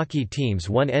Badger hockey teams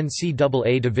won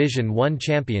NCAA Division I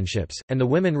championships, and the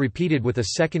women repeated with a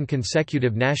second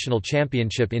consecutive national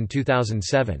championship in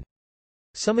 2007.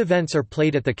 Some events are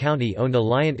played at the county-owned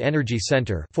Alliant Energy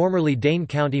Center, formerly Dane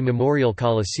County Memorial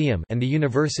Coliseum, and the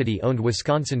university-owned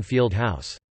Wisconsin Field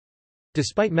House.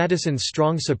 Despite Madison's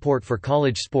strong support for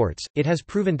college sports, it has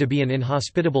proven to be an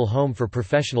inhospitable home for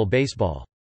professional baseball.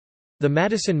 The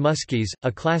Madison Muskies,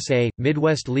 a Class A,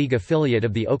 Midwest League affiliate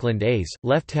of the Oakland A's,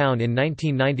 left town in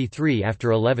 1993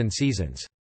 after 11 seasons.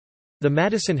 The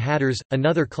Madison Hatters,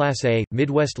 another Class A,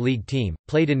 Midwest League team,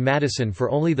 played in Madison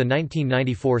for only the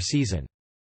 1994 season.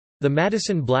 The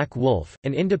Madison Black Wolf,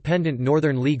 an independent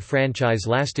Northern League franchise,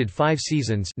 lasted 5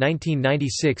 seasons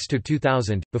 1996 to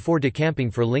 2000, before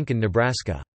decamping for Lincoln,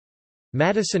 Nebraska.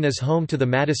 Madison is home to the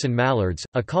Madison Mallards,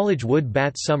 a college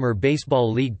wood-bat summer baseball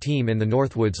league team in the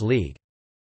Northwoods League.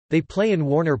 They play in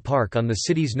Warner Park on the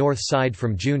city's north side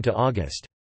from June to August.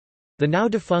 The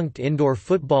now-defunct Indoor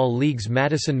Football League's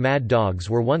Madison Mad Dogs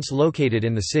were once located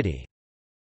in the city.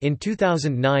 In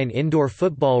 2009, indoor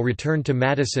football returned to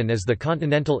Madison as the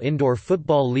Continental Indoor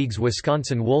Football League's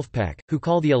Wisconsin Wolfpack, who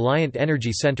call the Alliant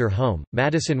Energy Center home.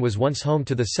 Madison was once home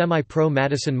to the semi-pro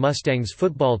Madison Mustangs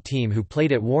football team who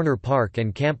played at Warner Park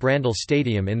and Camp Randall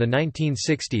Stadium in the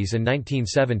 1960s and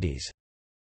 1970s.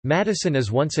 Madison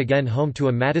is once again home to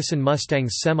a Madison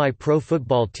Mustangs semi-pro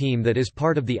football team that is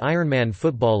part of the Ironman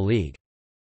Football League.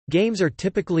 Games are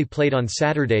typically played on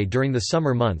Saturday during the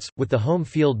summer months, with the home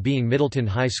field being Middleton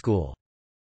High School.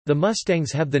 The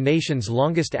Mustangs have the nation's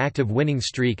longest active winning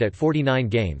streak at 49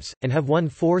 games, and have won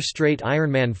 4 straight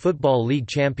Ironman Football League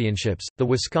championships. The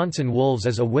Wisconsin Wolves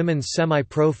is a women's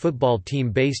semi-pro football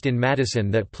team based in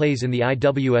Madison that plays in the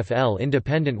IWFL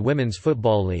Independent Women's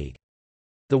Football League.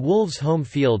 The Wolves' home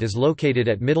field is located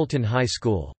at Middleton High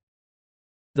School.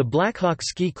 The Blackhawk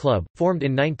Ski Club, formed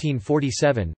in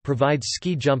 1947, provides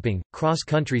ski jumping,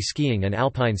 cross-country skiing and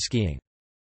alpine skiing.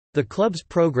 The club's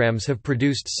programs have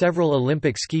produced several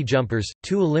Olympic ski jumpers,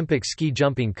 2 Olympic ski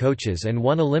jumping coaches and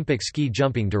 1 Olympic ski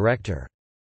jumping director.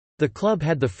 The club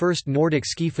had the first Nordic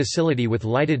ski facility with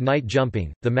lighted night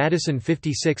jumping. The Madison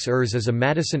 56ers is a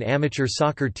Madison amateur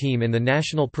soccer team in the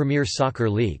National Premier Soccer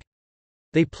League.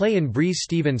 They play in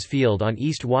Breese-Stevens Field on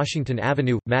East Washington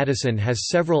Avenue. Madison has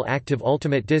several active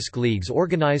Ultimate Disc leagues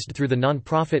organized through the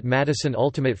nonprofit Madison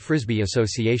Ultimate Frisbee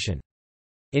Association.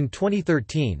 In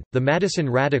 2013, the Madison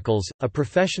Radicals, a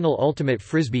professional ultimate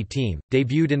frisbee team,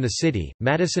 debuted in the city.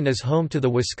 Madison is home to the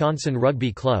Wisconsin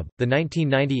Rugby Club, the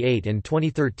 1998 and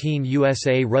 2013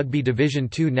 USA Rugby Division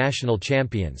II national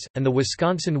champions, and the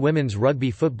Wisconsin Women's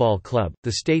Rugby Football Club,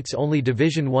 the state's only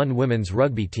Division I women's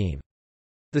rugby team.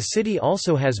 The city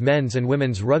also has men's and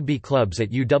women's rugby clubs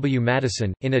at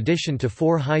UW-Madison, in addition to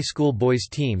 4 high school boys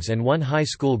teams and 1 high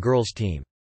school girls team.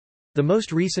 The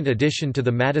most recent addition to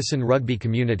the Madison rugby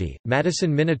community,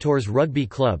 Madison Minotaurs Rugby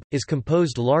Club, is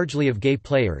composed largely of gay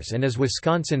players and is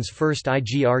Wisconsin's first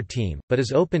IGR team, but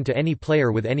is open to any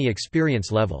player with any experience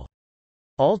level.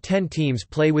 All 10 teams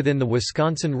play within the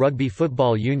Wisconsin Rugby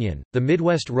Football Union, the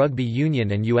Midwest Rugby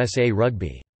Union and USA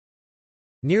Rugby.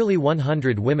 Nearly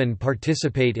 100 women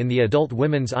participate in the adult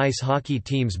women's ice hockey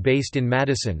teams based in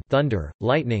Madison: Thunder,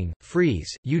 Lightning,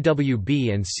 Freeze,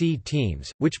 UWB and C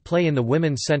teams, which play in the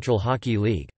Women's Central Hockey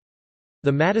League.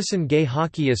 The Madison Gay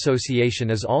Hockey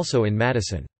Association is also in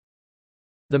Madison.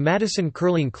 The Madison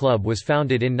Curling Club was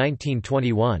founded in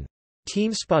 1921.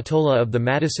 Team Spatola of the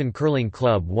Madison Curling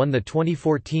Club won the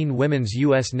 2014 Women's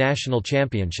U.S. National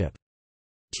Championship.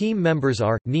 Team members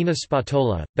are, Nina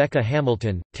Spatola, Becca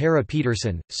Hamilton, Tara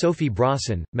Peterson, Sophie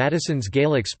Brosson. Madison's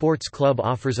Gaelic Sports Club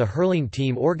offers a hurling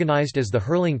team organized as the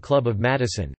Hurling Club of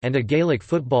Madison, and a Gaelic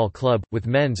football club, with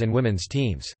men's and women's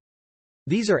teams.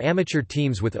 These are amateur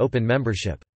teams with open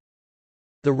membership.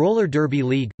 The Roller Derby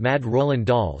League, Mad Rollin'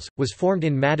 Dolls, was formed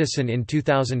in Madison in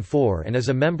 2004 and is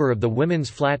a member of the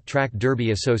Women's Flat Track Derby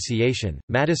Association.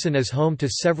 Madison is home to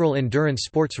several endurance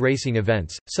sports racing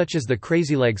events, such as the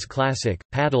Crazy Legs Classic,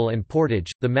 Paddle and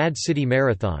Portage, the Mad City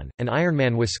Marathon, and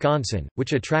Ironman Wisconsin,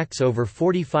 which attracts over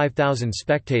 45,000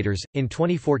 spectators. In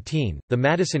 2014, the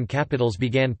Madison Capitals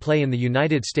began play in the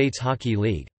United States Hockey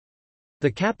League.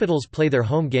 The Capitals play their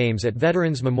home games at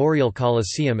Veterans Memorial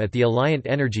Coliseum at the Alliant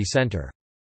Energy Center.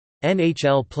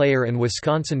 NHL player and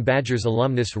Wisconsin Badgers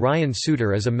alumnus Ryan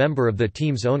Suter is a member of the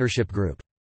team's ownership group.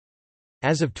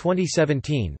 As of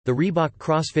 2017, the Reebok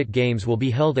CrossFit Games will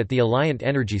be held at the Alliant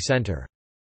Energy Center.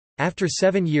 After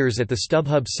 7 years at the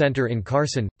StubHub Center in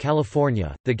Carson,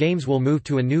 California, the Games will move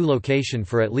to a new location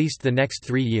for at least the next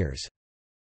 3 years.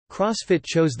 CrossFit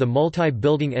chose the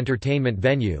multi-building entertainment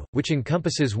venue, which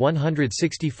encompasses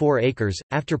 164 acres,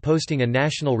 after posting a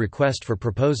national request for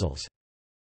proposals.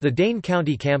 The Dane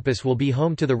County campus will be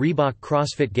home to the Reebok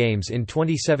CrossFit Games in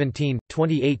 2017,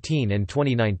 2018 and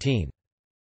 2019.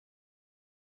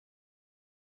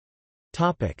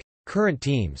 Current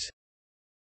teams.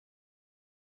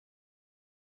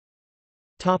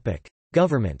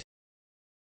 Government.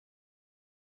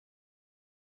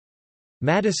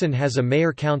 Madison has a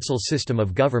mayor-council system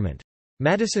of government.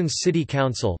 Madison's City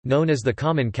Council, known as the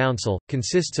Common Council,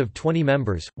 consists of 20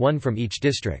 members, 1 from each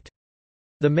district.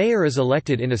 The mayor is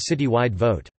elected in a citywide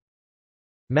vote.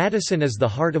 Madison is the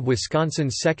heart of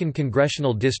Wisconsin's 2nd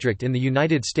congressional district in the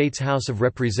United States House of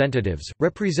Representatives,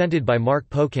 represented by Mark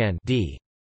Pocan D.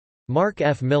 Mark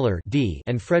F. Miller D.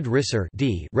 and Fred Risser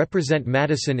D. represent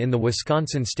Madison in the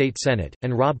Wisconsin State Senate,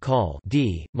 and Rob Call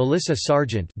D., Melissa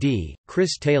Sargent D.,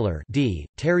 Chris Taylor D.,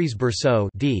 Therese Berceau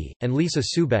D., and Lisa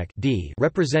Subeck D.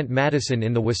 represent Madison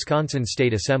in the Wisconsin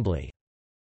State Assembly.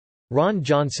 Ron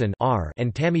Johnson R.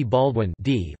 and Tammy Baldwin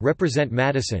D. represent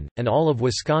Madison, and all of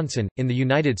Wisconsin, in the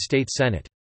United States Senate.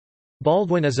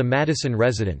 Baldwin is a Madison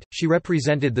resident. She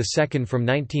represented the 2nd from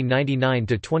 1999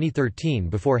 to 2013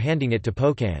 before handing it to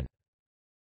Pocan.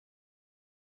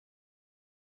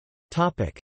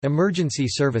 Emergency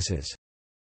services.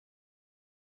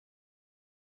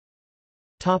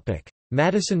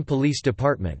 Madison Police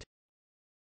Department.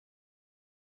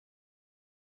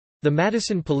 The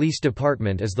Madison Police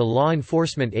Department is the law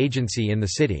enforcement agency in the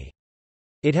city.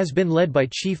 It has been led by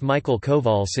Chief Michael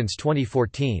Koval since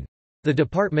 2014. The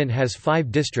department has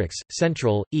 5 districts: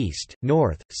 Central, East,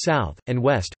 North, South, and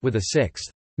West, with a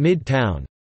 6th, Midtown,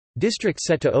 district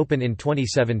set to open in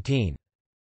 2017.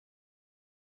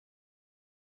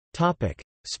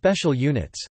 Special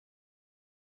units.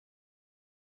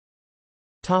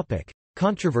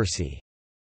 Controversy.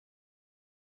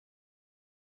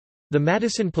 The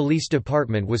Madison Police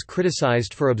Department was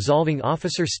criticized for absolving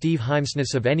Officer Steve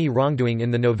Heimsness of any wrongdoing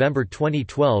in the November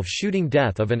 2012 shooting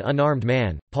death of an unarmed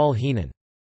man, Paul Heenan.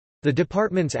 The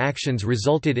department's actions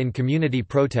resulted in community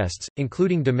protests,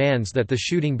 including demands that the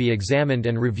shooting be examined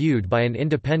and reviewed by an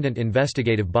independent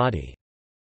investigative body.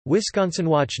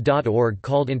 WisconsinWatch.org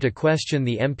called into question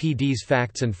the MPD's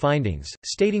facts and findings,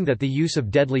 stating that the use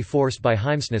of deadly force by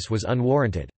Heimsness was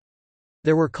unwarranted.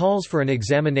 There were calls for an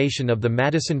examination of the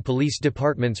Madison Police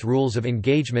Department's rules of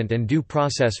engagement and due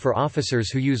process for officers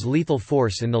who use lethal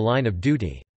force in the line of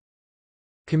duty.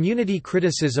 Community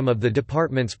criticism of the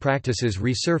department's practices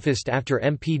resurfaced after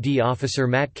MPD officer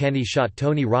Matt Kenney shot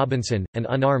Tony Robinson, an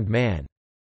unarmed man.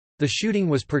 The shooting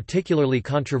was particularly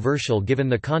controversial given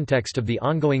the context of the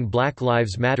ongoing Black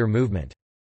Lives Matter movement.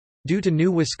 Due to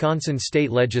new Wisconsin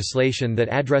state legislation that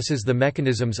addresses the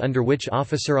mechanisms under which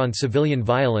officer on civilian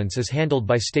violence is handled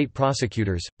by state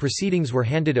prosecutors, proceedings were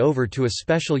handed over to a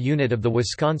special unit of the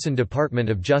Wisconsin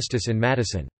Department of Justice in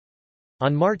Madison.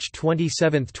 On March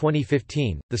 27,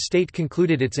 2015, the state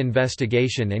concluded its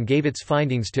investigation and gave its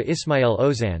findings to Ismail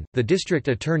Ozan, the district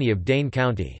attorney of Dane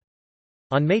County.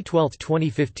 On May 12,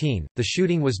 2015, the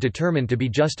shooting was determined to be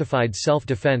justified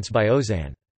self-defense by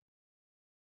Ozan.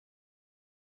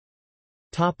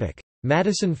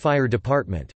 Madison Fire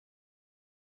Department.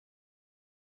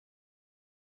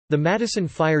 The Madison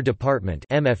Fire Department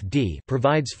 (MFD)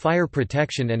 provides fire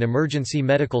protection and emergency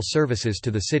medical services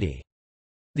to the city.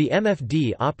 The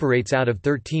MFD operates out of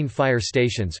 13 fire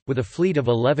stations, with a fleet of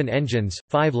 11 engines,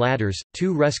 5 ladders,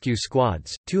 2 rescue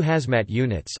squads, 2 hazmat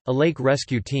units, a lake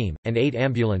rescue team, and 8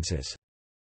 ambulances.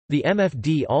 The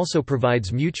MFD also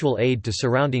provides mutual aid to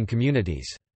surrounding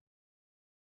communities.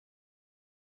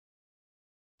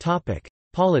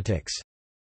 Politics.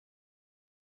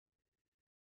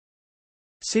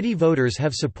 City voters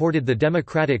have supported the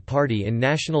Democratic Party in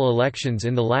national elections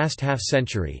in the last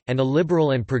half-century, and a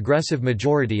liberal and progressive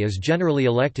majority is generally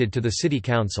elected to the city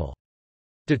council.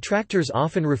 Detractors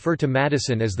often refer to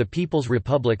Madison as the People's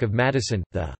Republic of Madison,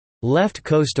 the left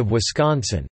coast of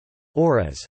Wisconsin, or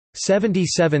as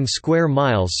 77 square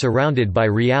miles surrounded by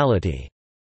reality.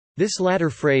 This latter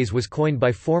phrase was coined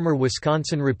by former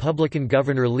Wisconsin Republican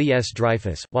Governor Lee S.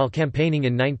 Dreyfuss, while campaigning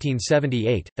in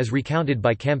 1978, as recounted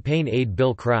by campaign aide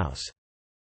Bill Krause.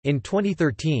 In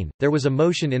 2013, there was a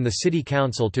motion in the city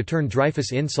council to turn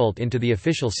Dreyfuss' insult into the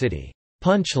official city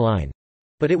punchline,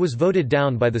 but it was voted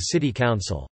down by the city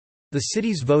council. The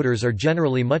city's voters are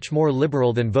generally much more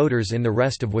liberal than voters in the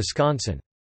rest of Wisconsin.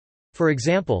 For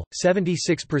example,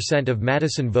 76% of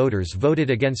Madison voters voted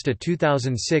against a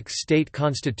 2006 state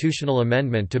constitutional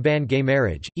amendment to ban gay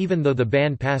marriage, even though the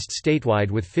ban passed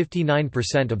statewide with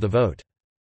 59% of the vote.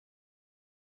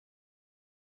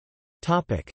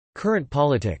 Current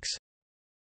politics.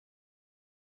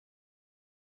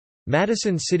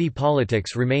 Madison city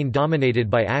politics remain dominated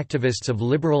by activists of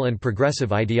liberal and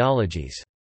progressive ideologies.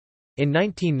 In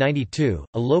 1992,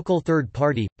 a local third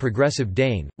party, Progressive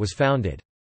Dane, was founded.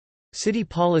 City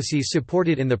policies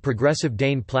supported in the Progressive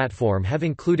Dane platform have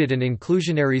included an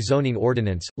inclusionary zoning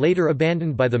ordinance, later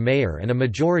abandoned by the mayor and a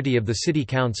majority of the city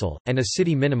council, and a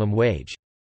city minimum wage.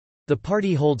 The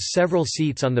party holds several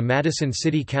seats on the Madison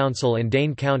City Council and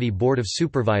Dane County Board of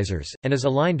Supervisors, and is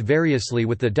aligned variously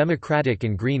with the Democratic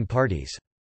and Green parties.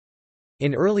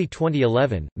 In early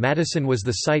 2011, Madison was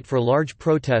the site for large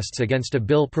protests against a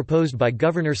bill proposed by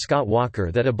Governor Scott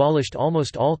Walker that abolished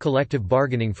almost all collective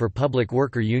bargaining for public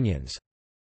worker unions.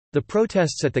 The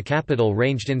protests at the Capitol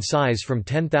ranged in size from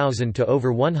 10,000 to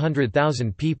over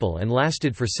 100,000 people and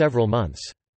lasted for several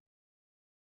months.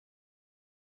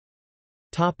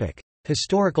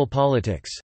 Historical politics.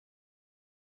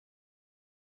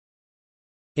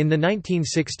 In the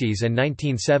 1960s and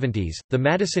 1970s, the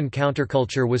Madison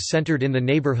counterculture was centered in the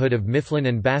neighborhood of Mifflin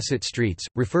and Bassett Streets,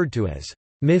 referred to as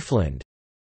Miffland.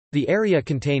 The area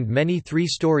contained many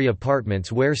three-story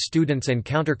apartments where students and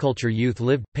counterculture youth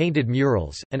lived, painted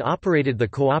murals, and operated the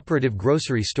cooperative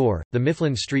grocery store, the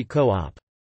Mifflin Street Co-op.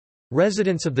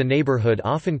 Residents of the neighborhood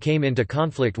often came into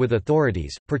conflict with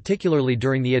authorities, particularly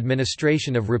during the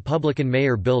administration of Republican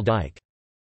Mayor Bill Dyke.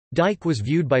 Dyke was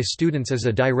viewed by students as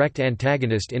a direct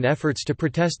antagonist in efforts to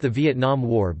protest the Vietnam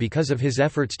War because of his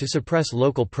efforts to suppress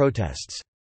local protests.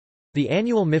 The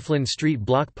annual Mifflin Street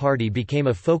Block Party became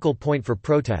a focal point for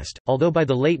protest, although by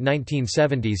the late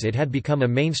 1970s it had become a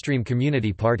mainstream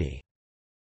community party.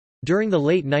 During the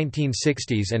late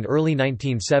 1960s and early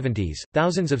 1970s,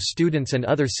 thousands of students and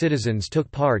other citizens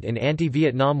took part in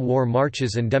anti-Vietnam War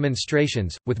marches and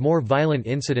demonstrations, with more violent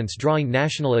incidents drawing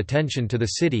national attention to the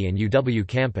city and UW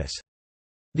campus.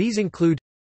 These include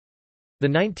the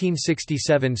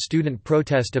 1967 student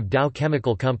protest of Dow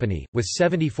Chemical Company, with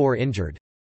 74 injured.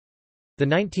 The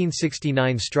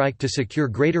 1969 strike to secure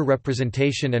greater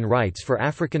representation and rights for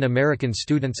African American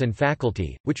students and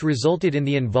faculty, which resulted in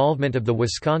the involvement of the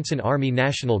Wisconsin Army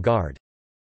National Guard.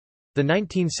 The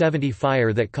 1970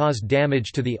 fire that caused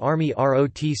damage to the Army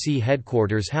ROTC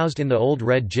headquarters housed in the Old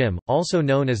Red Gym, also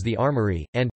known as the Armory,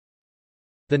 and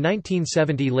the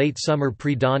 1970 late summer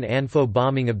pre-dawn ANFO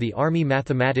bombing of the Army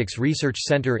Mathematics Research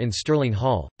Center in Sterling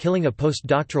Hall, killing a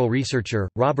postdoctoral researcher,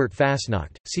 Robert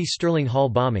Fasnacht. See Sterling Hall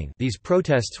bombing. These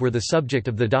protests were the subject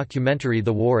of the documentary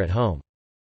The War at Home.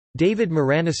 David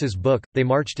Moranis's book, They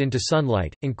Marched into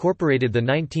Sunlight, incorporated the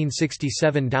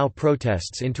 1967 Dow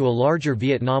protests into a larger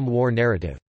Vietnam War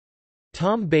narrative.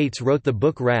 Tom Bates wrote the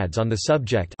book Rads on the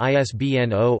subject, ISBN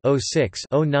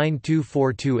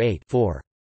 0-06-092428-4.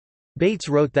 Bates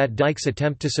wrote that Dyke's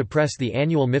attempt to suppress the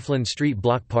annual Mifflin Street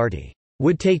Block Party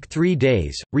would take 3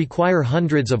 days, require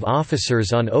hundreds of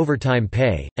officers on overtime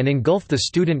pay, and engulf the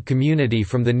student community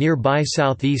from the nearby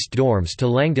Southeast dorms to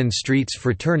Langdon Street's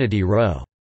Fraternity Row.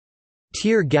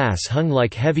 Tear gas hung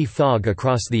like heavy fog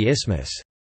across the isthmus.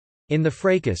 In the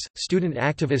fracas, student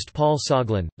activist Paul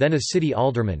Soglin, then a city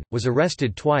alderman, was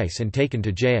arrested twice and taken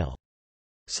to jail.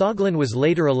 Soglin was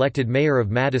later elected mayor of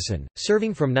Madison,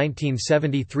 serving from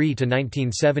 1973 to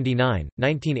 1979,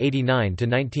 1989 to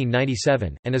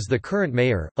 1997, and is the current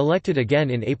mayor, elected again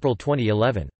in April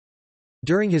 2011.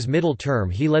 During his middle term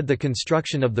he led the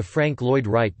construction of the Frank Lloyd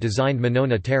Wright-designed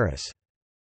Monona Terrace.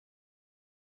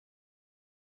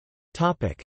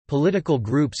 Political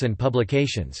groups and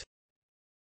publications.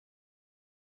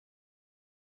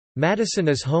 Madison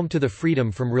is home to the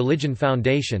Freedom from Religion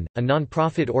Foundation, a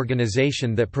non-profit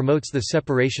organization that promotes the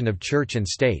separation of church and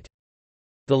state.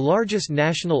 The largest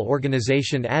national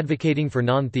organization advocating for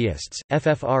non-theists,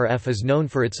 FFRF is known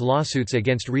for its lawsuits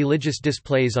against religious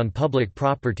displays on public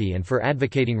property and for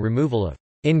advocating removal of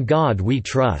 "In God We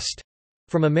Trust"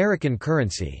 from American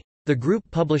currency. The group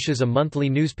publishes a monthly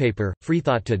newspaper,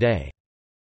 Freethought Today.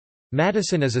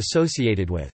 Madison is associated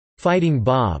with "Fighting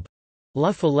Bob"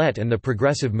 La Follette and the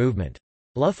Progressive Movement.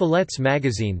 La Follette's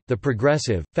magazine, The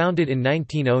Progressive, founded in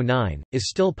 1909, is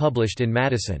still published in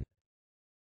Madison.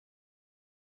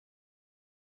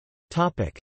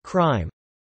 Crime.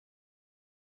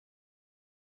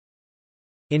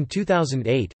 In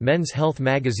 2008, Men's Health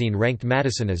magazine ranked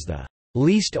Madison as the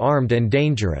least armed and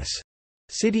dangerous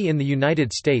city in the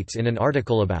United States in an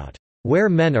article about where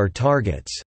men are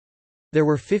targets. There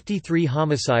were 53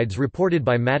 homicides reported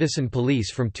by Madison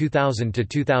police from 2000 to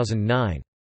 2009.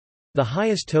 The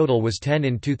highest total was 10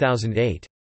 in 2008.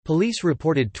 Police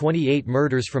reported 28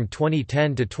 murders from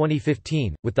 2010 to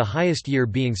 2015, with the highest year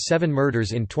being 7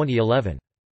 murders in 2011.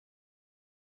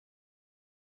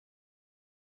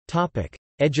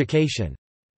 Education.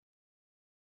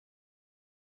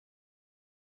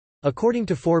 According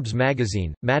to Forbes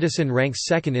magazine, Madison ranks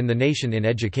second in the nation in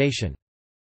education.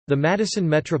 The Madison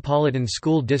Metropolitan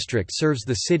School District serves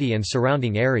the city and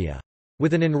surrounding area.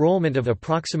 With an enrollment of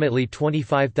approximately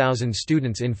 25,000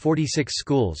 students in 46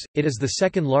 schools, it is the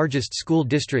second largest school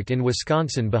district in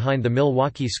Wisconsin behind the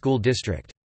Milwaukee School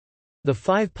District. The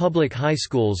 5 public high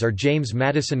schools are James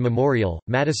Madison Memorial,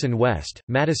 Madison West,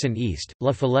 Madison East,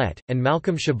 La Follette, and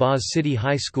Malcolm Shabazz City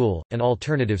High School, an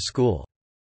alternative school.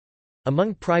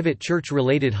 Among private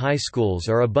church-related high schools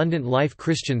are Abundant Life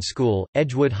Christian School,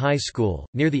 Edgewood High School,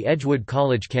 near the Edgewood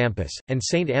College campus, and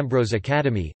St. Ambrose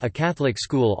Academy, a Catholic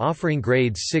school offering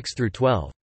grades 6 through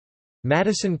 12.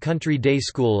 Madison Country Day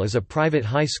School is a private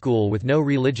high school with no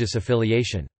religious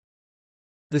affiliation.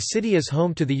 The city is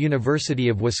home to the University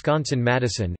of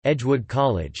Wisconsin-Madison, Edgewood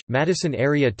College, Madison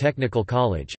Area Technical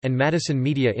College, and Madison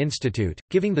Media Institute,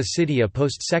 giving the city a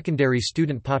post-secondary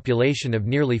student population of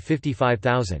nearly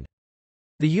 55,000.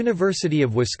 The University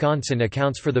of Wisconsin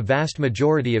accounts for the vast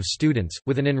majority of students,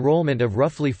 with an enrollment of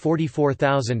roughly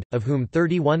 44,000, of whom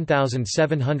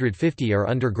 31,750 are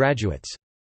undergraduates.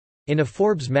 In a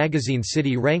Forbes magazine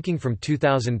city ranking from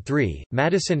 2003,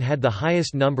 Madison had the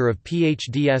highest number of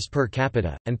PhDs per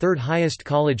capita, and third highest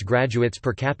college graduates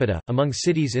per capita, among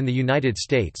cities in the United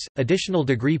States. Additional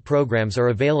degree programs are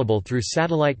available through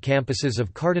satellite campuses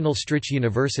of Cardinal Stritch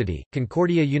University,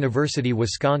 Concordia University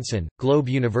Wisconsin, Globe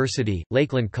University,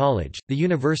 Lakeland College, the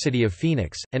University of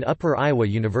Phoenix, and Upper Iowa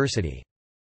University.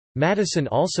 Madison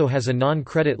also has a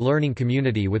non-credit learning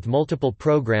community with multiple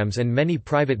programs and many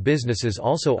private businesses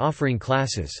also offering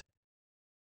classes.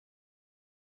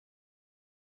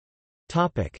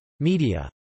 Media.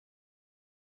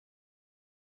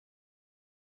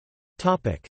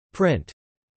 Print.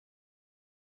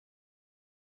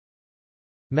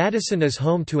 Madison is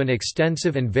home to an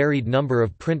extensive and varied number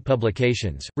of print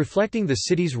publications, reflecting the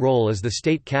city's role as the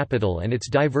state capital and its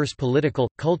diverse political,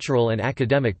 cultural and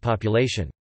academic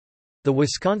population. The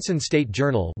Wisconsin State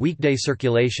Journal weekday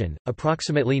circulation,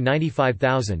 approximately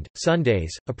 95,000,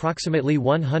 Sundays, approximately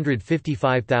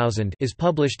 155,000 is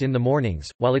published in the mornings,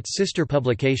 while its sister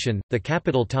publication, the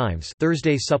Capital Times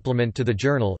Thursday supplement to the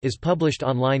Journal is published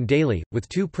online daily, with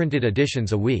 2 printed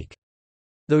editions a week.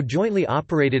 Though jointly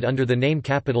operated under the name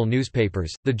Capital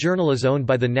Newspapers, the Journal is owned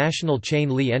by the national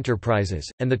chain Lee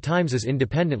Enterprises, and the Times is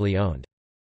independently owned.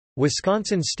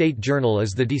 Wisconsin State Journal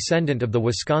is the descendant of the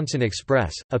Wisconsin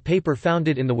Express, a paper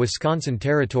founded in the Wisconsin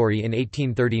Territory in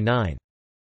 1839.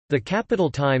 The Capital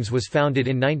Times was founded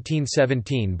in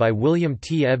 1917 by William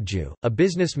T. Evju, a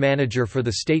business manager for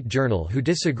the State Journal who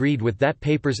disagreed with that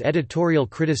paper's editorial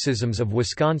criticisms of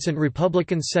Wisconsin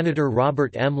Republican Senator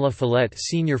Robert M. La Follette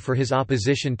Sr. for his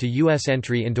opposition to U.S.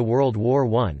 entry into World War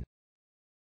I.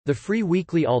 The free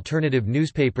weekly alternative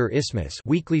newspaper Isthmus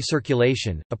weekly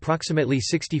circulation, approximately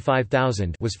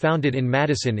 65,000, was founded in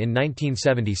Madison in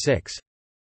 1976.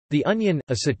 The Onion,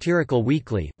 a satirical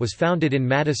weekly, was founded in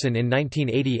Madison in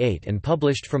 1988 and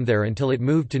published from there until it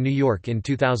moved to New York in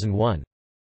 2001.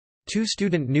 Two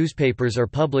student newspapers are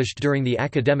published during the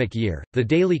academic year, the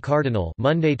Daily Cardinal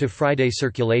Monday to Friday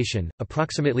circulation,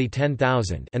 approximately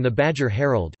 10,000, and the Badger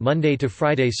Herald Monday to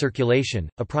Friday circulation,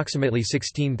 approximately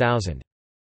 16,000.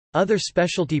 Other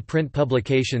specialty print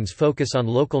publications focus on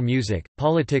local music,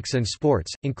 politics and sports,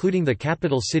 including the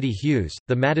Capital City Hughes,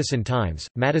 the Madison Times,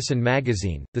 Madison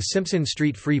Magazine, the Simpson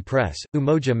Street Free Press,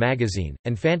 Umoja Magazine,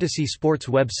 and fantasy sports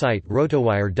website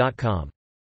rotowire.com.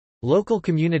 Local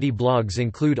community blogs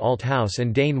include Alt House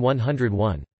and Dane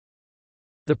 101.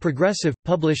 The Progressive,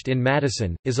 published in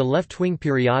Madison, is a left-wing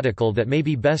periodical that may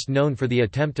be best known for the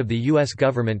attempt of the U.S.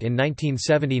 government in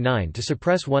 1979 to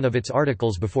suppress one of its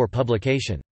articles before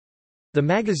publication. The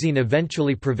magazine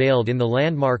eventually prevailed in the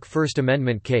landmark First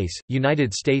Amendment case,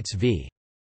 United States v.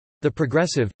 The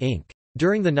Progressive, Inc.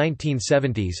 During the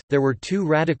 1970s, there were two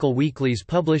radical weeklies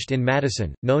published in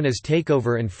Madison, known as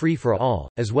Takeover and Free for All,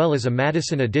 as well as a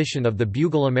Madison edition of the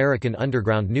Bugle American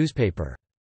Underground newspaper.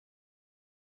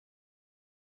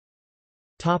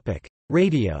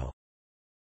 Radio.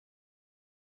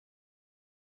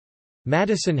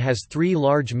 Madison has three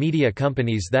large media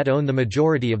companies that own the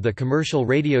majority of the commercial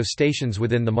radio stations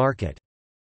within the market.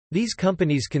 These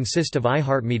companies consist of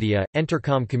iHeartMedia,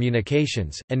 Entercom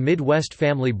Communications, and Midwest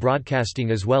Family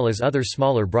Broadcasting as well as other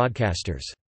smaller broadcasters.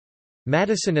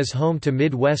 Madison is home to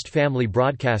Midwest Family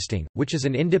Broadcasting, which is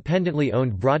an independently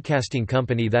owned broadcasting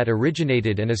company that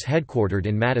originated and is headquartered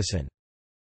in Madison.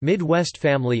 Midwest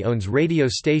Family owns radio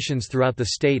stations throughout the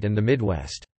state and the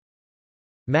Midwest.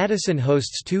 Madison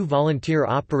hosts two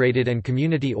volunteer-operated and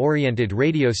community-oriented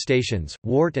radio stations,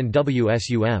 WART and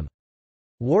WSUM.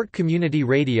 WART Community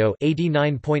Radio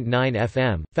 89.9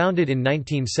 FM, founded in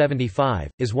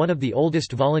 1975, is one of the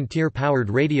oldest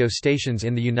volunteer-powered radio stations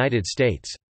in the United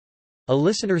States. A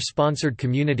listener-sponsored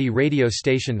community radio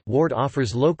station, WART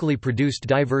offers locally produced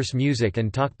diverse music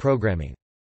and talk programming.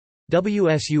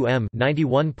 WSUM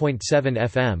 91.7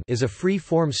 FM is a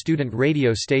free-form student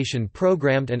radio station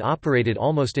programmed and operated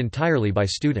almost entirely by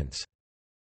students.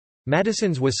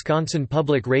 Madison's Wisconsin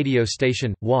Public Radio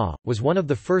Station, WA, was one of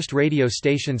the first radio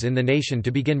stations in the nation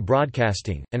to begin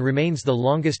broadcasting, and remains the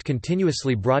longest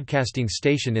continuously broadcasting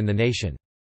station in the nation.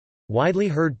 Widely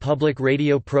heard public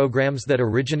radio programs that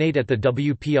originate at the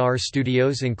WPR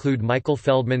studios include Michael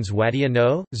Feldman's What Do You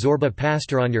Know?, Zorba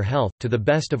Pastor on Your Health, To the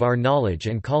Best of Our Knowledge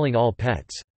and Calling All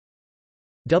Pets.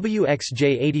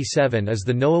 WXJ-87 is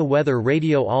the NOAA weather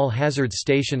radio all-hazard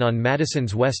station on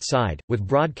Madison's west side, with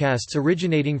broadcasts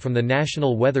originating from the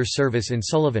National Weather Service in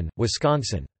Sullivan,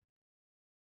 Wisconsin.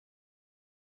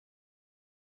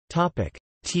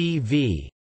 TV.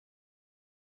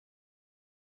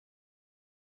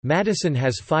 Madison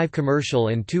has 5 commercial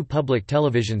and 2 public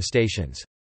television stations.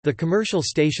 The commercial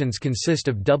stations consist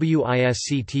of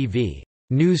WISC-TV,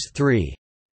 News 3,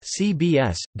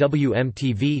 CBS,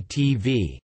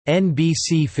 WMTV-TV,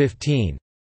 NBC-15,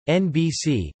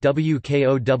 NBC,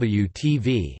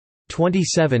 WKOW-TV,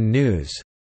 27 News,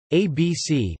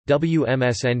 ABC,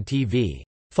 WMSN-TV,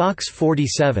 Fox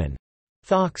 47,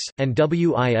 Fox, and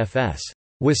WIFS,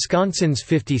 Wisconsin's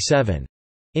 57,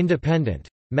 independent.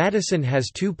 Madison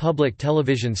has 2 public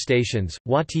television stations,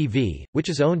 WA-TV, which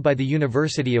is owned by the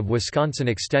University of Wisconsin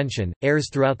Extension, airs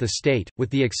throughout the state, with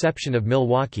the exception of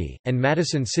Milwaukee, and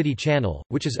Madison City Channel,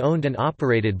 which is owned and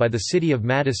operated by the City of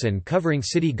Madison covering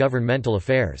city governmental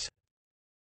affairs.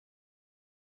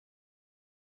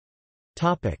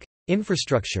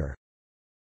 Infrastructure.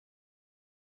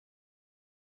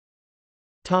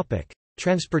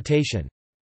 Transportation.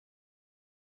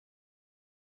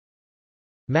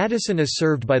 Madison is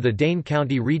served by the Dane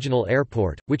County Regional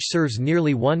Airport, which serves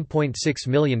nearly 1.6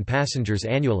 million passengers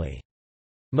annually.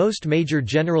 Most major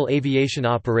general aviation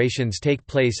operations take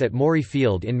place at Maury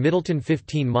Field in Middleton,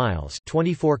 15 miles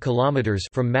 (24 kilometers)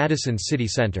 from Madison city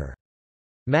center.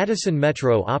 Madison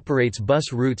Metro operates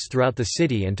bus routes throughout the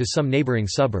city and to some neighboring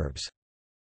suburbs.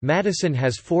 Madison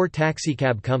has 4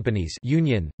 taxicab companies: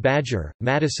 Union, Badger,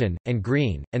 Madison, and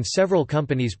Green, and several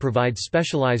companies provide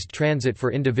specialized transit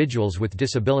for individuals with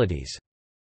disabilities.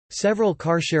 Several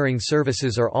car-sharing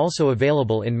services are also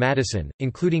available in Madison,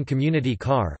 including Community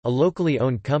Car, a locally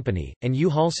owned company, and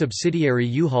U-Haul subsidiary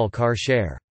U-Haul Car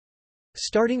Share.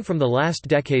 Starting from the last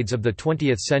decades of the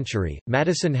 20th century,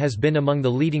 Madison has been among the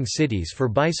leading cities for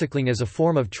bicycling as a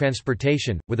form of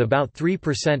transportation, with about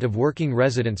 3% of working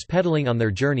residents pedaling on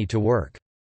their journey to work.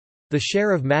 The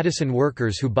share of Madison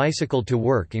workers who bicycled to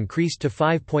work increased to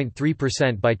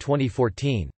 5.3% by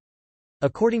 2014.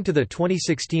 According to the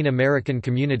 2016 American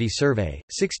Community Survey,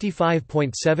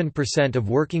 65.7% of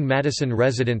working Madison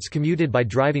residents commuted by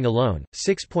driving alone,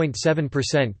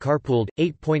 6.7% carpooled,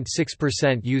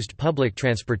 8.6% used public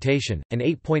transportation, and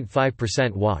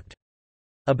 8.5% walked.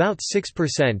 About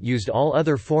 6% used all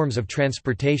other forms of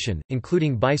transportation,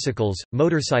 including bicycles,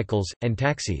 motorcycles, and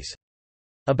taxis.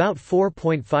 About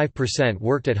 4.5%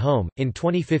 worked at home. In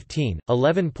 2015,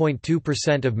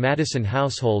 11.2% of Madison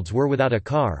households were without a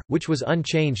car, which was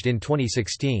unchanged in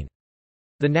 2016.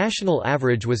 The national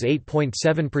average was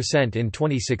 8.7% in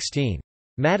 2016.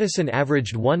 Madison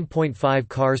averaged 1.5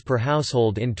 cars per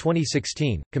household in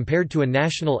 2016, compared to a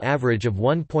national average of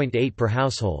 1.8 per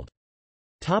household.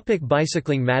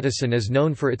 Bicycling. Madison is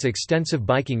known for its extensive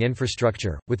biking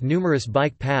infrastructure, with numerous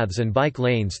bike paths and bike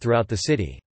lanes throughout the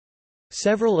city.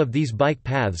 Several of these bike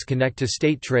paths connect to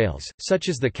state trails, such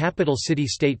as the Capital City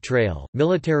State Trail,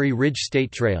 Military Ridge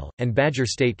State Trail, and Badger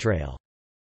State Trail.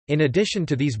 In addition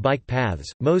to these bike paths,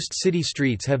 most city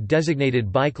streets have designated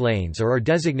bike lanes or are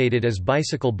designated as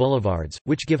bicycle boulevards,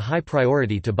 which give high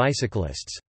priority to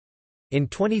bicyclists. In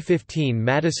 2015,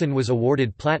 Madison was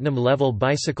awarded Platinum-level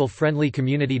bicycle-friendly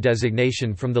community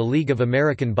designation from the League of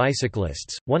American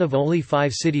Bicyclists, one of only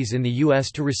 5 cities in the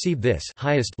U.S. to receive this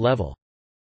highest level.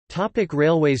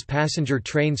 Railways. Passenger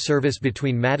train service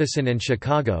between Madison and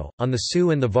Chicago, on the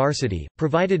Soo and the Varsity,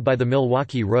 provided by the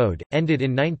Milwaukee Road, ended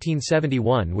in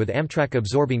 1971 with Amtrak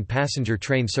absorbing passenger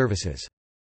train services.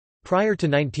 Prior to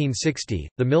 1960,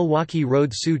 the Milwaukee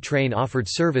Road Soo train offered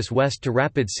service west to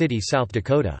Rapid City, South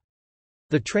Dakota.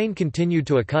 The train continued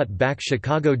to a cut-back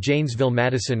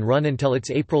Chicago-Janesville-Madison run until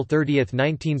its April 30,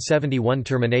 1971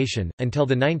 termination. Until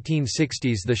the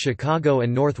 1960s, the Chicago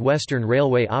and Northwestern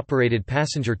Railway operated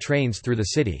passenger trains through the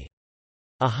city.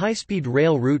 A high-speed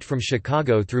rail route from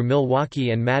Chicago through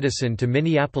Milwaukee and Madison to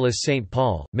Minneapolis-St.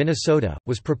 Paul, Minnesota,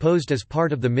 was proposed as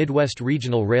part of the Midwest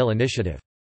Regional Rail Initiative.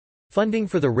 Funding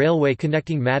for the railway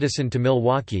connecting Madison to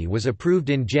Milwaukee was approved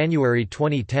in January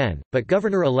 2010, but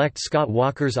Governor-elect Scott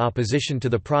Walker's opposition to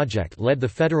the project led the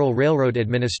Federal Railroad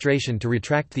Administration to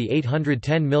retract the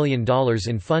 $810 million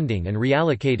in funding and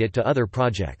reallocate it to other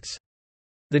projects.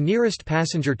 The nearest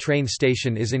passenger train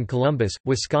station is in Columbus,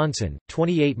 Wisconsin,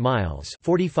 28 miles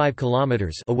 (45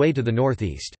 kilometers) away to the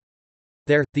northeast.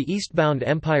 There, the eastbound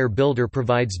Empire Builder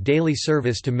provides daily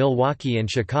service to Milwaukee and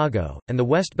Chicago, and the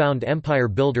westbound Empire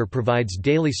Builder provides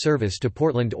daily service to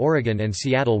Portland, Oregon and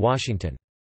Seattle, Washington.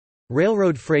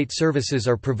 Railroad freight services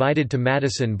are provided to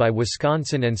Madison by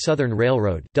Wisconsin and Southern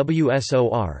Railroad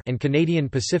 (WSOR) and Canadian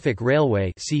Pacific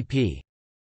Railway (CP).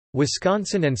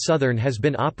 Wisconsin and Southern has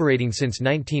been operating since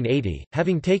 1980,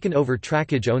 having taken over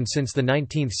trackage owned since the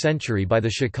 19th century by the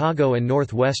Chicago and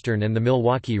Northwestern and the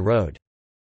Milwaukee Road.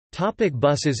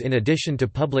 Buses. In addition to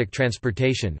public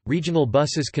transportation, regional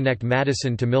buses connect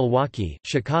Madison to Milwaukee,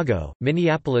 Chicago,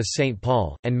 Minneapolis-St.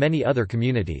 Paul, and many other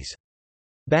communities.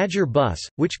 Badger Bus,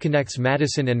 which connects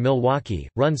Madison and Milwaukee,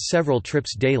 runs several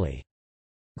trips daily.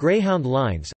 Greyhound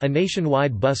Lines, a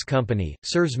nationwide bus company,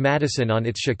 serves Madison on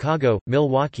its Chicago,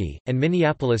 Milwaukee, and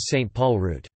Minneapolis-St. Paul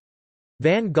route.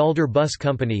 Van Galder Bus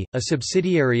Company, a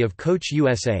subsidiary of Coach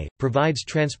USA, provides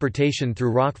transportation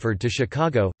through Rockford to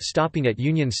Chicago, stopping at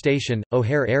Union Station,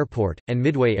 O'Hare Airport, and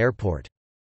Midway Airport.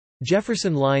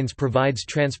 Jefferson Lines provides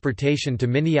transportation to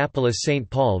Minneapolis-St.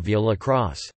 Paul via La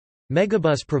Crosse.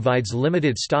 Megabus provides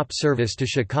limited stop service to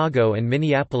Chicago and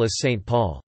Minneapolis-St.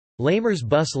 Paul. Lamers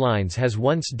Bus Lines has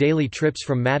once daily trips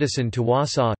from Madison to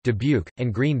Wausau, Dubuque,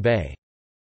 and Green Bay.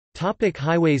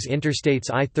 Highways.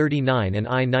 Interstates I-39 and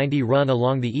I-90 run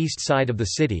along the east side of the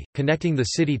city, connecting the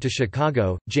city to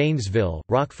Chicago, Janesville,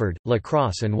 Rockford, La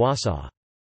Crosse and Wausau.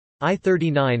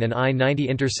 I-39 and I-90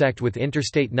 intersect with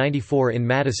Interstate 94 in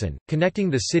Madison, connecting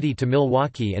the city to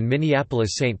Milwaukee and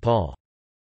Minneapolis-St. Paul.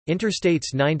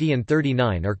 Interstates 90 and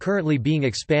 39 are currently being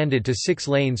expanded to 6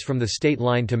 lanes from the state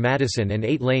line to Madison and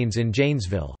 8 lanes in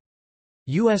Janesville.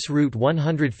 U.S. Route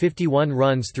 151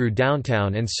 runs through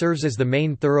downtown and serves as the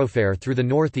main thoroughfare through the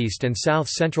northeast and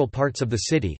south-central parts of the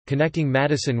city, connecting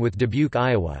Madison with Dubuque,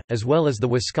 Iowa, as well as the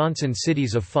Wisconsin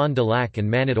cities of Fond du Lac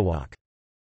and Manitowoc.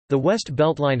 The West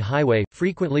Beltline Highway,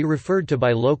 frequently referred to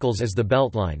by locals as the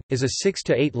Beltline, is a 6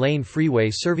 to 8 lane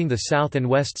freeway serving the south and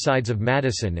west sides of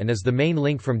Madison and is the main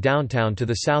link from downtown to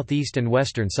the southeast and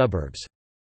western suburbs.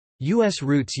 U.S.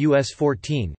 routes US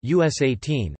 14, US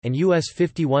 18, and US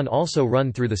 51 also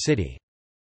run through the city.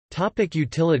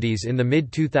 Utilities. In the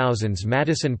mid-2000s,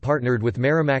 Madison partnered with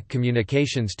Merrimack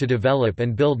Communications to develop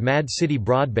and build Mad City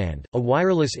Broadband, a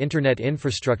wireless Internet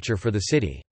infrastructure for the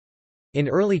city. In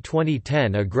early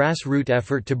 2010, a grassroots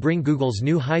effort to bring Google's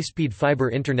new high-speed fiber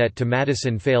Internet to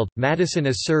Madison failed. Madison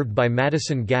is served by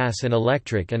Madison Gas and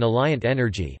Electric and Alliant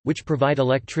Energy, which provide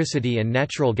electricity and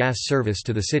natural gas service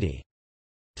to the city.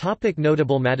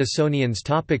 Notable Madisonians.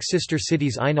 Sister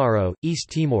cities: Ainaro, East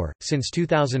Timor, since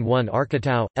 2001;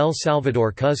 Arquitao, El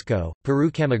Salvador; Cuzco, Peru;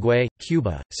 Camagüey,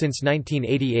 Cuba, since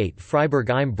 1988;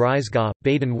 Freiburg im Breisgau,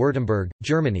 Baden-Württemberg,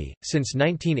 Germany, since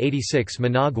 1986;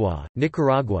 Managua,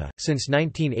 Nicaragua, since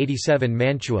 1987;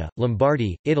 Mantua,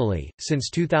 Lombardy, Italy, since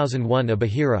 2001;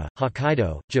 Abahira,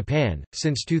 Hokkaido, Japan,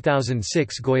 since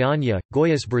 2006; Goiânia,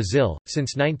 Goiás, Brazil,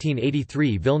 since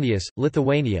 1983; Vilnius,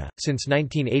 Lithuania, since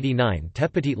 1989;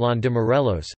 Tepetitlan de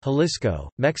Morelos, Jalisco,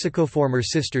 Mexico. Former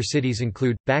sister cities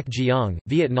include Bac Giang,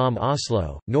 Vietnam;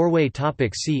 Oslo, Norway.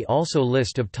 See also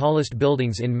List of tallest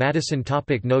buildings in Madison.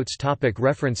 Notes.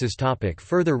 References.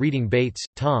 Further reading. Bates,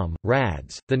 Tom,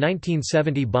 Rads. The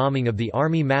 1970 bombing of the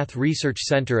Army Math Research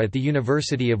Center at the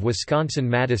University of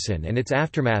Wisconsin-Madison and its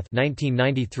aftermath.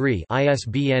 1993.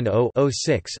 ISBN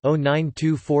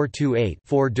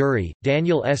 0-06-092428-4. Dury,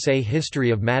 Daniel S. A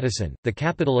History of Madison, the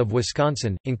capital of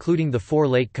Wisconsin, including the Four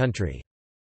Lake Country.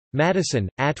 Madison,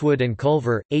 Atwood and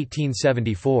Culver,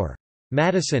 1874.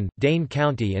 Madison, Dane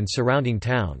County and Surrounding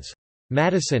Towns.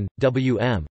 Madison,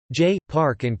 W.M. J.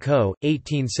 Park & Co.,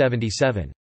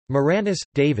 1877. Moranis,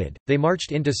 David, They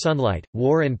Marched into Sunlight,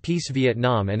 War and Peace.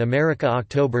 Vietnam and America.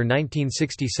 October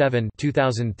 1967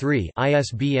 2003.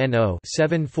 ISBN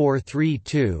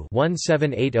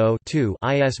 0-7432-1780-2.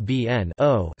 ISBN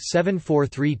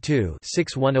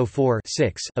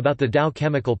 0-7432-6104-6. About the Dow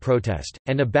chemical protest,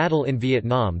 and a battle in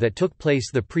Vietnam that took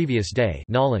place the previous day.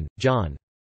 Nolan, John.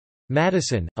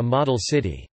 Madison, A Model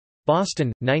City.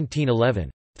 Boston,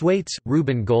 1911. Thwaites,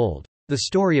 Reuben Gold. The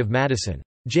Story of Madison.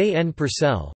 J. N.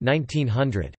 Purcell,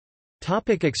 1900.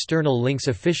 External links.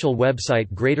 Official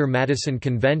website. Greater Madison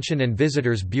Convention and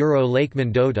Visitors Bureau. Lake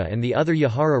Mendota and the other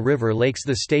Yahara River Lakes.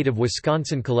 The State of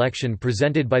Wisconsin collection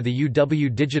presented by the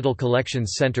UW Digital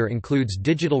Collections Center includes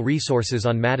digital resources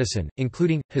on Madison,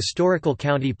 including, historical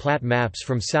county plat maps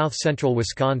from south-central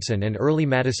Wisconsin and early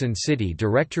Madison City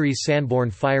directories. Sanborn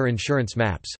Fire Insurance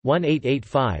Maps,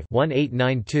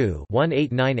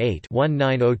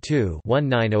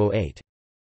 1-885-1892-1898-1902-1908.